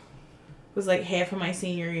was like half of my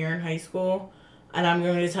senior year in high school. And I'm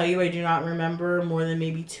going to tell you, I do not remember more than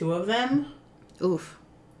maybe 2 of them. Oof.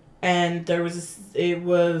 And it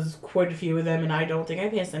was quite a few of them, and I don't think I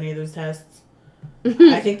passed any of those tests.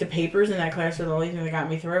 I think the papers in that class are the only thing that got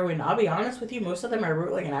me through, and I'll be honest with you, most of them I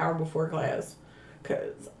wrote like an hour before class.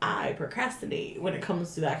 Because I procrastinate when it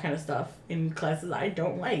comes to that kind of stuff in classes I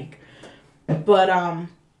don't like. But,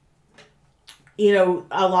 you know,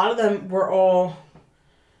 a lot of them were all...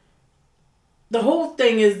 The whole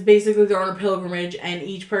thing is basically they're on a pilgrimage, and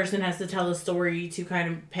each person has to tell a story to kind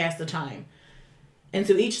of pass the time. And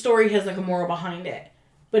so each story has like a moral behind it.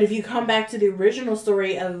 But if you come back to the original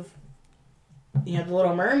story of, you know, The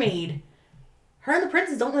Little Mermaid, her and the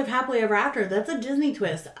princess don't live happily ever after. That's a Disney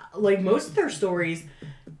twist. Like most of their stories,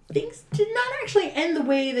 things did not actually end the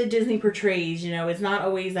way that Disney portrays. You know, it's not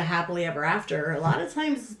always a happily ever after. A lot of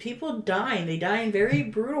times people die, and they die in very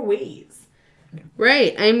brutal ways.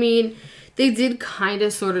 Right. I mean... They did kind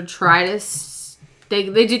of sort of try to...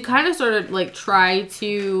 They did kind of sort of, like, try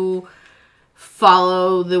to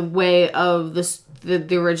follow the way of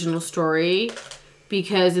the original story.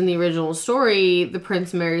 Because in the original story, the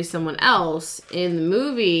prince marries someone else. In the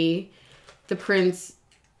movie, the prince...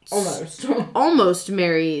 almost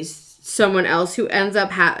marries someone else who ends up,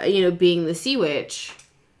 being the Sea Witch.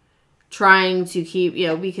 Trying to keep,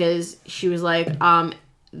 because she was like,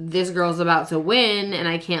 this girl's about to win, and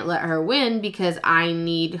I can't let her win because I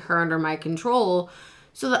need her under my control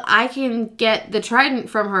so that I can get the trident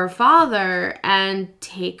from her father and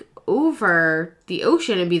take over the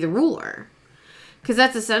ocean and be the ruler. Because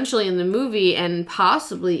that's essentially in the movie and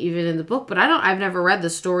possibly even in the book, but I've never read the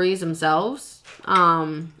stories themselves.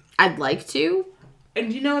 I'd like to.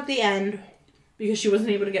 And at the end, because she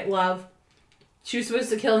wasn't able to get love, she was supposed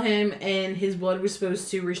to kill him, and his blood was supposed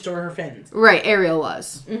to restore her fins. Right, Ariel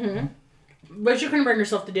was. Mm-hmm. But she couldn't bring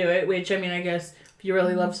herself to do it, which, I guess, if you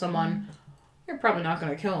really love someone, you're probably not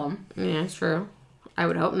going to kill them. Yeah, it's true. I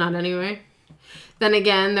would hope not anyway. Then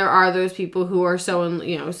again, there are those people who are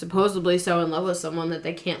supposedly so in love with someone that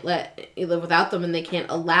they can't let you live without them, and they can't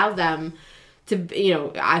allow them to,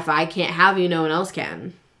 if I can't have you, no one else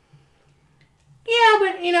can. Yeah,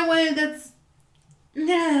 but you know what?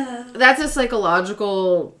 That's a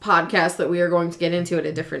psychological podcast that we are going to get into at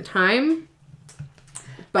a different time.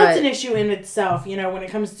 But that's an issue in itself, when it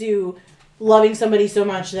comes to loving somebody so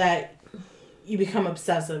much that you become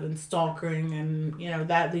obsessive and stalking, and,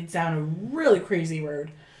 that leads down a really crazy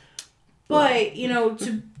road. But,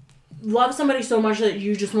 to love somebody so much that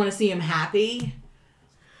you just want to see him happy,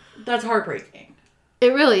 that's heartbreaking.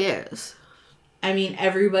 It really is. I mean,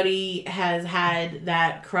 everybody has had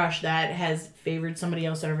that crush that has favored somebody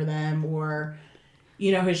else over them, or,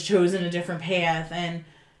 has chosen a different path. And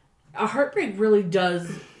a heartbreak really does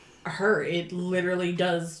hurt. It literally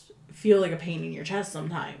does feel like a pain in your chest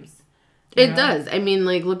sometimes. It does. I mean,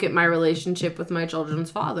 like, look at my relationship with my children's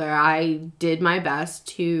father. I did my best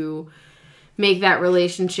to make that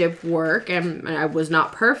relationship work, and I was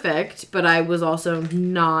not perfect, but I was also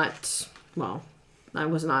not, well, I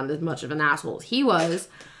was not as much of an asshole as he was.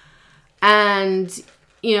 And,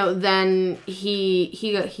 then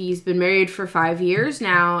he's been married for 5 years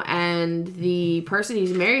now, and the person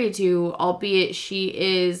he's married to, albeit she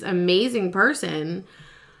is an amazing person,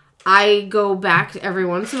 I go back every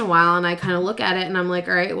once in a while and I kind of look at it and I'm like,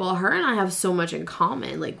 all right, well, her and I have so much in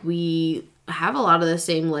common. Like, we have a lot of the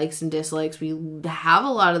same likes and dislikes. We have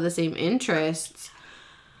a lot of the same interests.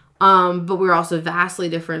 But we're also vastly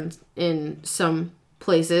different in some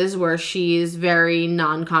places, where she's very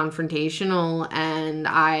non-confrontational and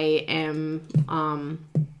I am I'm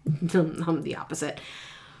the opposite.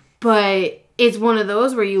 But it's one of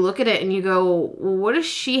those where you look at it and you go, well, what does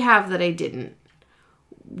she have that I didn't?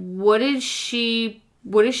 What is she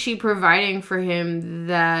providing for him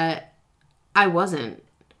that I wasn't?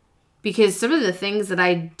 Because some of the things that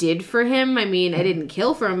I did for him, I mean, I didn't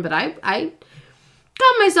kill for him, but I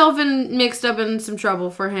got myself mixed up in some trouble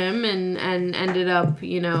for him and ended up, But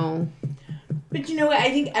you know what? I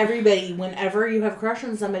think everybody, whenever you have a crush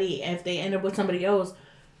on somebody, if they end up with somebody else,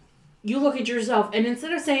 you look at yourself, and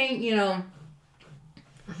instead of saying,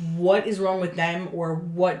 what is wrong with them, or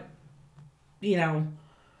what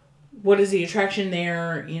is the attraction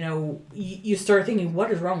there, you start thinking, what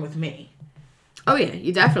is wrong with me? Oh, yeah,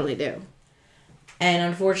 you definitely do. And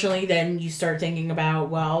unfortunately, then you start thinking about,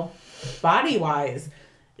 well, body-wise,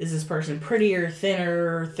 is this person prettier,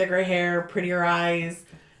 thinner, thicker hair, prettier eyes,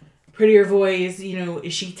 prettier voice?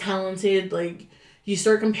 Is she talented? Like, you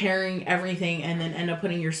start comparing everything and then end up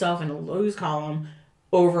putting yourself in a lose column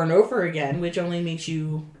over and over again, which only makes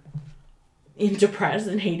you depressed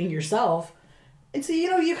and hating yourself. And so,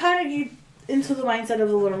 you kind of get into the mindset of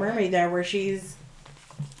the Little Mermaid there, where she's,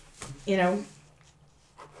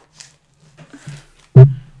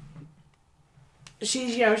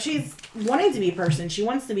 she's wanting to be a person. She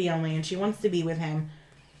wants to be only, and she wants to be with him.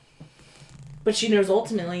 But she knows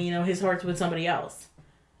ultimately, his heart's with somebody else.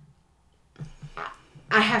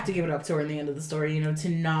 I have to give it up to her in the end of the story, to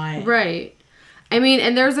not... Right. I mean,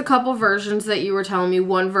 and there's a couple versions that you were telling me.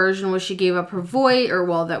 One version was she gave up her voice,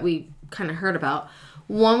 that we kind of heard about.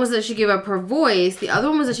 One was that she gave up her voice. The other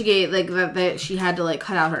one was that she gave, that she had to,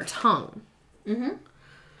 cut out her tongue.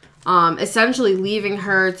 Mm-hmm. Essentially leaving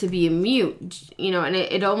her to be a mute, and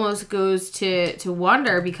it almost goes to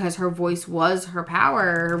wonder, because her voice was her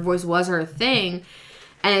power, her voice was her thing,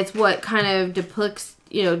 and it's what kind of depicts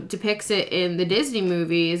it in the Disney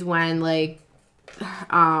movies when, the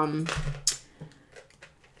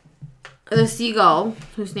seagull,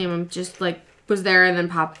 whose name I'm just, was there and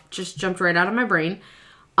then just jumped right out of my brain.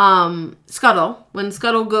 Scuttle. When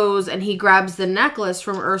Scuttle goes and he grabs the necklace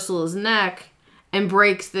from Ursula's neck and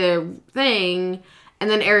breaks the thing, and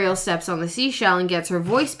then Ariel steps on the seashell and gets her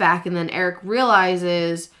voice back, and then Eric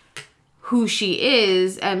realizes who she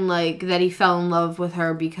is and, that he fell in love with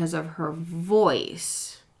her because of her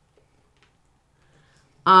voice.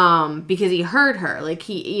 Because he heard her.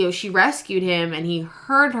 She rescued him and he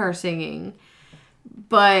heard her singing.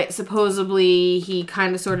 But supposedly he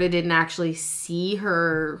kind of sort of didn't actually see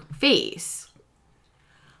her face.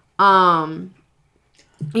 So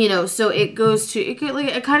it goes to,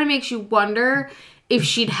 it kind of makes you wonder if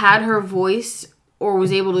she'd had her voice or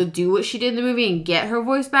was able to do what she did in the movie and get her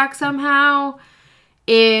voice back somehow,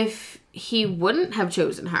 if he wouldn't have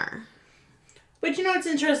chosen her. But it's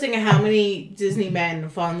interesting how many Disney men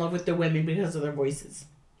fall in love with the women because of their voices.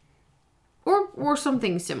 Or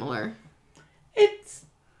something similar. It's,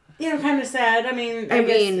 kind of sad. I mean, I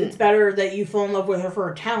guess it's better that you fall in love with her for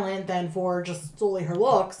her talent than for just solely her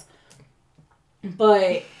looks.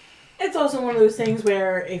 But it's also one of those things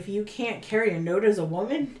where if you can't carry a note as a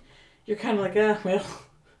woman, you're kind of like, well,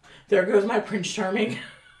 there goes my Prince Charming.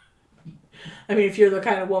 I mean, if you're the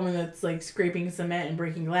kind of woman that's, scraping cement and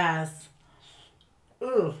breaking glass,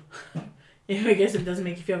 ugh, I guess it doesn't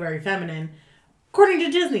make you feel very feminine, according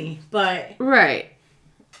to Disney. But right.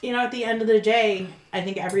 At the end of the day, I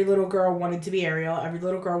think every little girl wanted to be Ariel. Every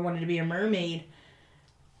little girl wanted to be a mermaid.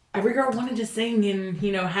 Every girl wanted to sing and,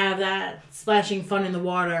 have that splashing fun in the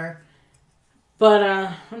water.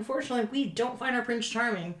 But, unfortunately, we don't find our Prince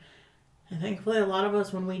Charming. And thankfully, a lot of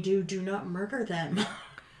us, when we do not murder them.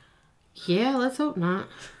 Yeah, let's hope not.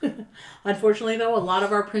 Unfortunately, though, a lot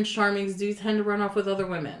of our Prince Charmings do tend to run off with other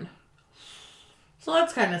women. So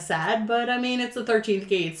that's kind of sad, but, it's the 13th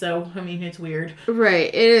gate, so, it's weird.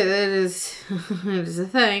 Right, it is it is a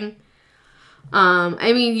thing.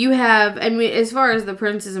 As far as the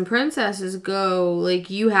princes and princesses go,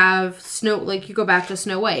 like, you have you go back to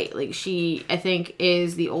Snow White. Like, she, I think,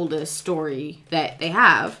 is the oldest story that they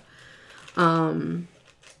have, that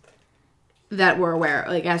we're aware,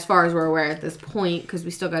 like, as far as we're aware at this point, because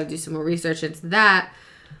we still got to do some more research into that.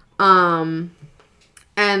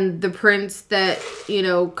 And the prince that,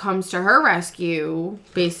 comes to her rescue,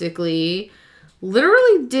 basically,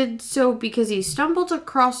 literally did so because he stumbled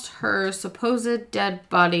across her supposed dead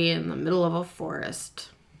body in the middle of a forest.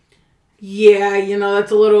 Yeah,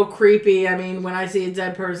 that's a little creepy. When I see a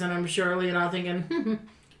dead person, I'm surely not thinking,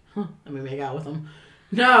 let me make out with them.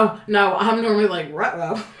 No, I'm normally like,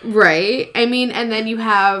 ruh-roh. Right. And then you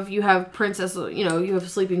have Princess, you have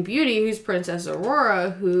Sleeping Beauty, who's Princess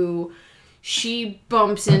Aurora, who she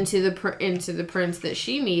bumps into the prince that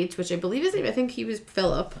she meets, which I believe I think he was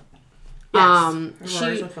Philip. Yes.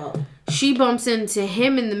 She bumps into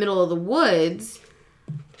him in the middle of the woods.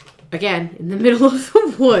 Again, in the middle of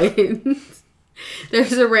the woods.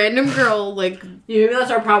 There's a random girl, like... Yeah, maybe that's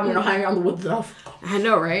our problem. We don't hang around the woods enough. I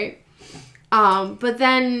know, right? But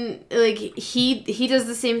then, like, he does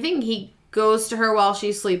the same thing. He goes to her while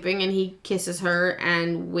she's sleeping, and he kisses her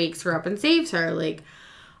and wakes her up and saves her. Like,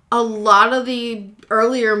 a lot of the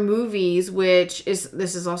earlier movies, this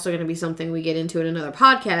is also going to be something we get into in another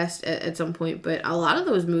podcast at some point, but a lot of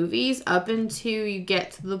those movies, up until you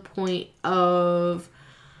get to the point of,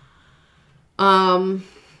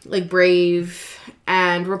 like, Brave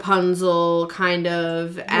and Rapunzel, kind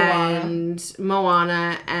of, and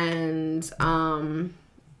Moana, and,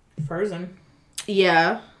 Frozen.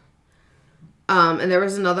 Yeah. And there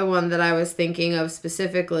was another one that I was thinking of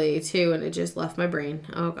specifically, too, and it just left my brain.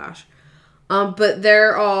 Oh, gosh. But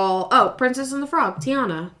they're all... Oh, Princess and the Frog,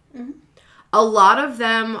 Tiana. Mm-hmm. A lot of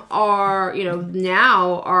them are,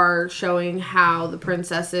 now are showing how the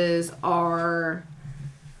princesses are...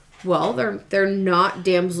 Well, they're not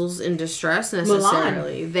damsels in distress,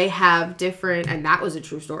 necessarily. Mulan. They have different... And that was a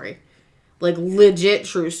true story. Like, legit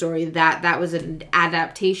true story. That was an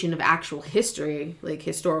adaptation of actual history, like,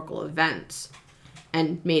 historical events.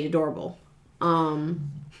 And made adorable.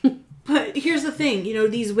 But here's the thing,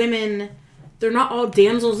 these women, they're not all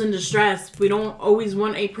damsels in distress. We don't always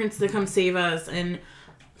want a prince to come save us and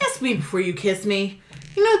ask me before you kiss me.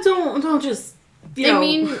 Don't just,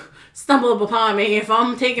 stumble upon me. If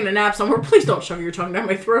I'm taking a nap somewhere, please don't shove your tongue down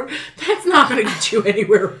my throat. That's not going to get you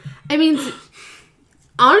anywhere.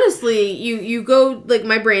 Honestly, you go, like,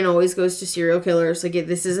 my brain always goes to serial killers. Like,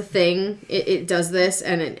 this is a thing. It does this,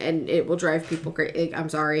 and it will drive people crazy. Like, I'm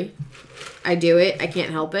sorry. I do it. I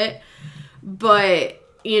can't help it. But,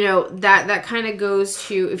 that kind of goes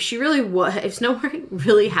to, if Snow White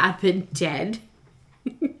really had been dead,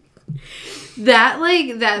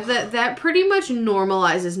 that pretty much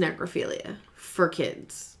normalizes necrophilia for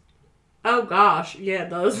kids. Oh, gosh. Yeah,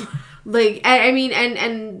 it does. Like,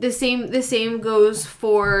 and the same goes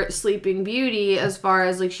for Sleeping Beauty, as far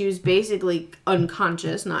as, like, she was basically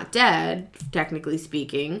unconscious, not dead, technically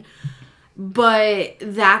speaking. But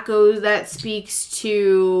that speaks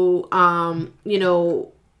to,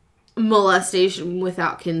 molestation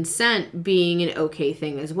without consent being an okay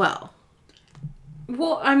thing as well.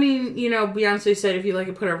 Well, Beyonce said if you like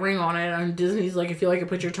it, put a ring on it, and Disney's like, if you like it,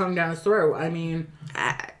 put your tongue down his throat.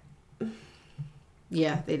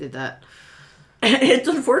 Yeah, they did that. It's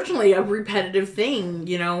unfortunately a repetitive thing,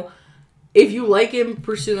 If you like him,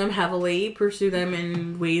 pursue them heavily, pursue them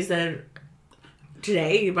in ways that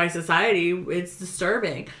today, by society, it's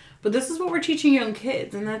disturbing. But this is what we're teaching young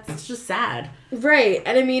kids, and that's just sad. Right.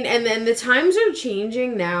 And and then the times are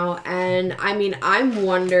changing now, and I'm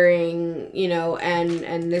wondering,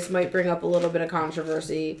 and this might bring up a little bit of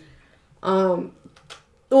controversy. Well,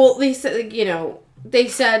 they said, they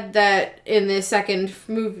said that in the second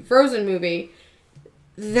Frozen movie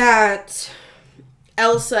that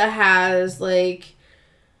Elsa has, like,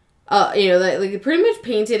 they pretty much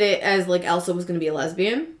painted it as, like, Elsa was going to be a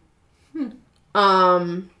lesbian.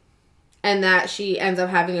 And that she ends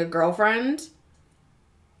up having a girlfriend.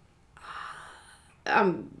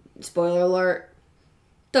 spoiler alert,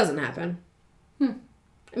 doesn't happen.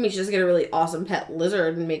 I mean, she does get a really awesome pet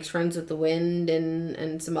lizard and makes friends with the wind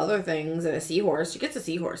and some other things, and a seahorse. She gets a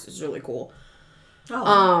seahorse. It's really cool. Oh,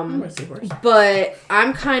 I'm a seahorse. But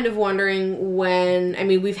I'm kind of wondering when... I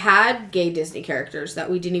mean, we've had gay Disney characters that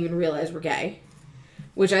we didn't even realize were gay,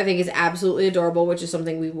 which I think is absolutely adorable, which is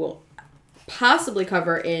something we will possibly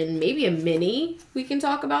cover in maybe a mini. We can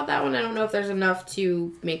talk about that one. I don't know if there's enough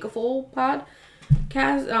to make a full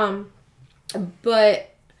podcast.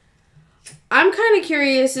 But I'm kind of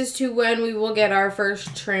curious as to when we will get our first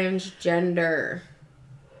transgender.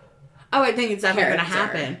 Oh, I think it's definitely going to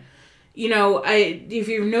happen. You know, if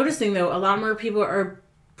you're noticing, though, a lot more people are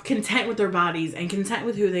content with their bodies and content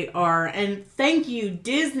with who they are. And thank you,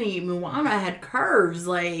 Disney. Moana had curves.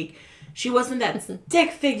 Like, she wasn't that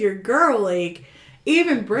stick figure girl. Like,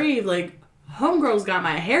 even Brave, like, Homegirl's got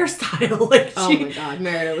my hairstyle. Like, oh my god,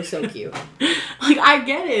 Merida was so cute. Like, I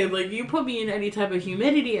get it. Like, you put me in any type of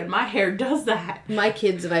humidity and my hair does that. My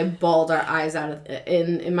kids and I bawled our eyes out.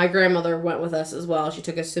 And my grandmother went with us as well. She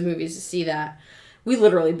took us to movies to see that. We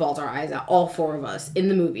literally bawled our eyes out, all four of us, in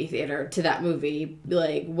the movie theater to that movie,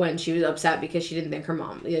 like, when she was upset because she didn't think her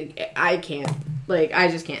mom. Like, I can't. Like, I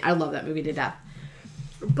just can't. I love that movie to death.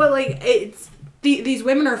 But, like, it's... These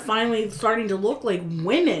women are finally starting to look like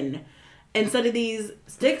women instead of these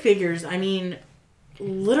stick figures. I mean,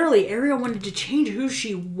 literally, Ariel wanted to change who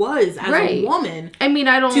she was as a woman. I mean,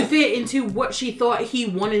 I don't... to fit into what she thought he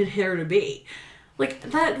wanted her to be. Like,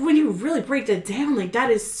 that, when you really break that down, like,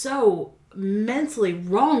 that is so... mentally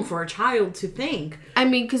wrong for a child to think. I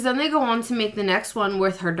mean, because then they go on to make the next one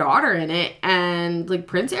with her daughter in it, and, like,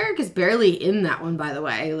 Prince Eric is barely in that one, by the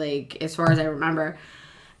way, like, as far as I remember.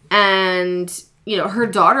 And, you know, her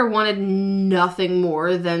daughter wanted nothing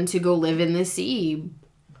more than to go live in the sea.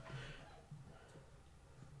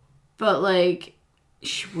 But, like,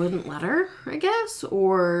 she wouldn't let her, I guess,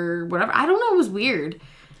 or whatever. I don't know, it was weird.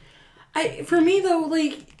 For me, though,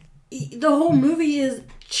 like, the whole movie is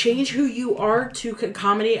change who you are to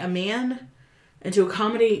accommodate a man and to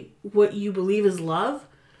accommodate what you believe is love.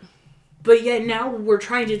 But yet now we're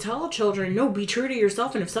trying to tell children, no, be true to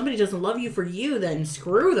yourself. And if somebody doesn't love you for you, then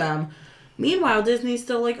screw them. Meanwhile, Disney's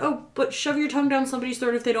still like, oh, but shove your tongue down somebody's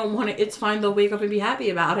throat if they don't want it. It's fine. They'll wake up and be happy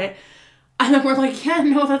about it. And then we're like, yeah,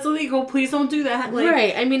 no, that's illegal. Please don't do that. Like,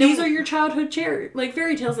 right. I mean, these are your childhood like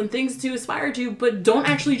fairy tales and things to aspire to, but don't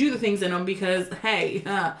actually do the things in them because, hey,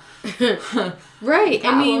 right.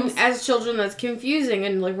 I mean, as children, that's confusing,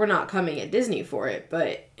 and like we're not coming at Disney for it,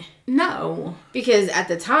 but no, because at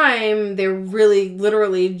the time they're really,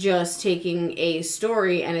 literally just taking a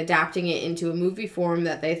story and adapting it into a movie form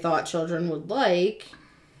that they thought children would like.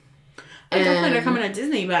 I'm definitely not coming at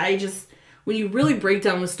Disney, but I just. When you really break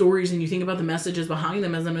down the stories and you think about the messages behind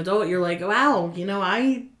them as an adult, you're like, wow, you know,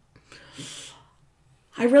 I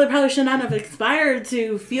really probably should not have aspired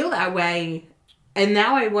to feel that way. And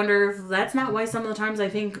now I wonder if that's not why some of the times I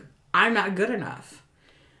think I'm not good enough.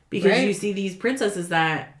 Because you see these princesses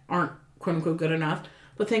that aren't, quote unquote, good enough.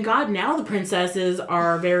 But thank God now the princesses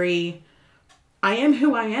are very, I am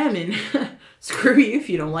who I am and screw you if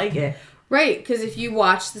you don't like it. Right, because if you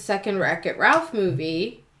watch the second Wreck-It Ralph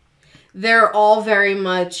movie... they're all very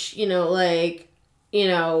much, you know, like, you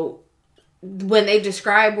know, when they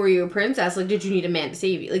describe were you a princess, like, did you need a man to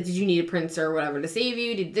save you? Like, did you need a prince or whatever to save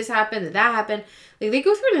you? Did this happen? Did that happen? Like, they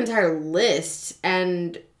go through an entire list,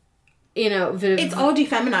 and, you know... it's all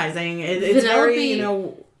defeminizing. It's very, you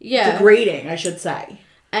know, degrading, I should say.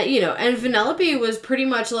 You know, and Vanellope was pretty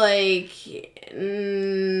much like,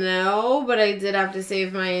 no, but I did have to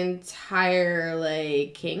save my entire,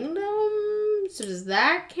 like, kingdom? So does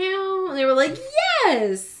that count? And they were like,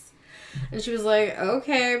 yes! And she was like,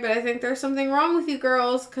 okay, but I think there's something wrong with you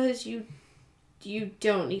girls, because you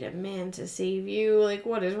don't need a man to save you. Like,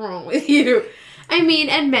 what is wrong with you? I mean,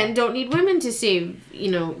 and men don't need women to save, you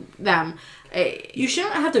know, them. You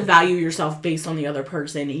shouldn't have to value yourself based on the other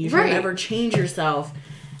person. You should never change yourself.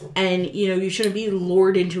 And, you know, you shouldn't be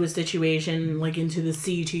lured into a situation, like into the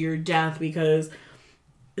sea to your death because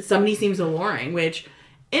somebody seems alluring, which...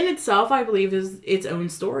 in itself, I believe, is its own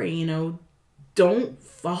story. You know, don't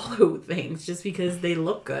follow things just because they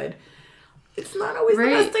look good. It's not always the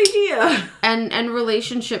best idea. And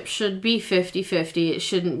relationships should be 50-50. It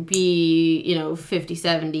shouldn't be, you know,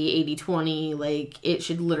 50-70, 80-20. Like, it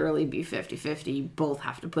should literally be 50-50. Both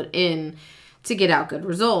have to put in to get out good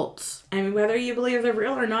results. I mean, whether you believe they're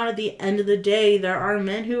real or not, at the end of the day, there are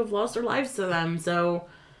men who have lost their lives to them. So...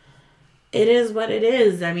 it is what it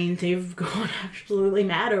is. I mean, they've gone absolutely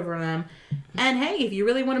mad over them. And hey, if you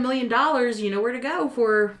really want $1 million, you know where to go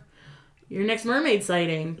for your next mermaid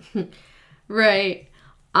sighting. Right.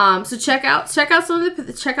 So check out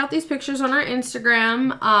these pictures on our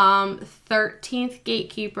Instagram. 13th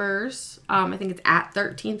Gatekeepers. I think it's at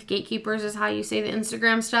 13th Gatekeepers is how you say the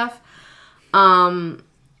Instagram stuff.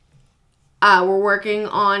 We're working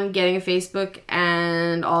on getting a Facebook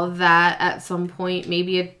and all of that at some point.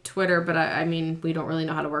 Maybe a Twitter, but I mean, we don't really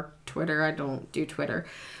know how to work Twitter. I don't do Twitter.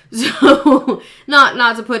 So,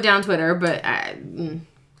 not to put down Twitter, but,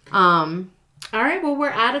 all right, well, we're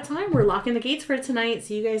out of time. We're locking the gates for tonight,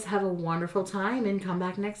 so you guys have a wonderful time and come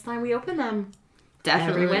back next time we open them.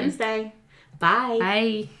 Definitely. Every Wednesday. Bye.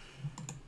 Bye.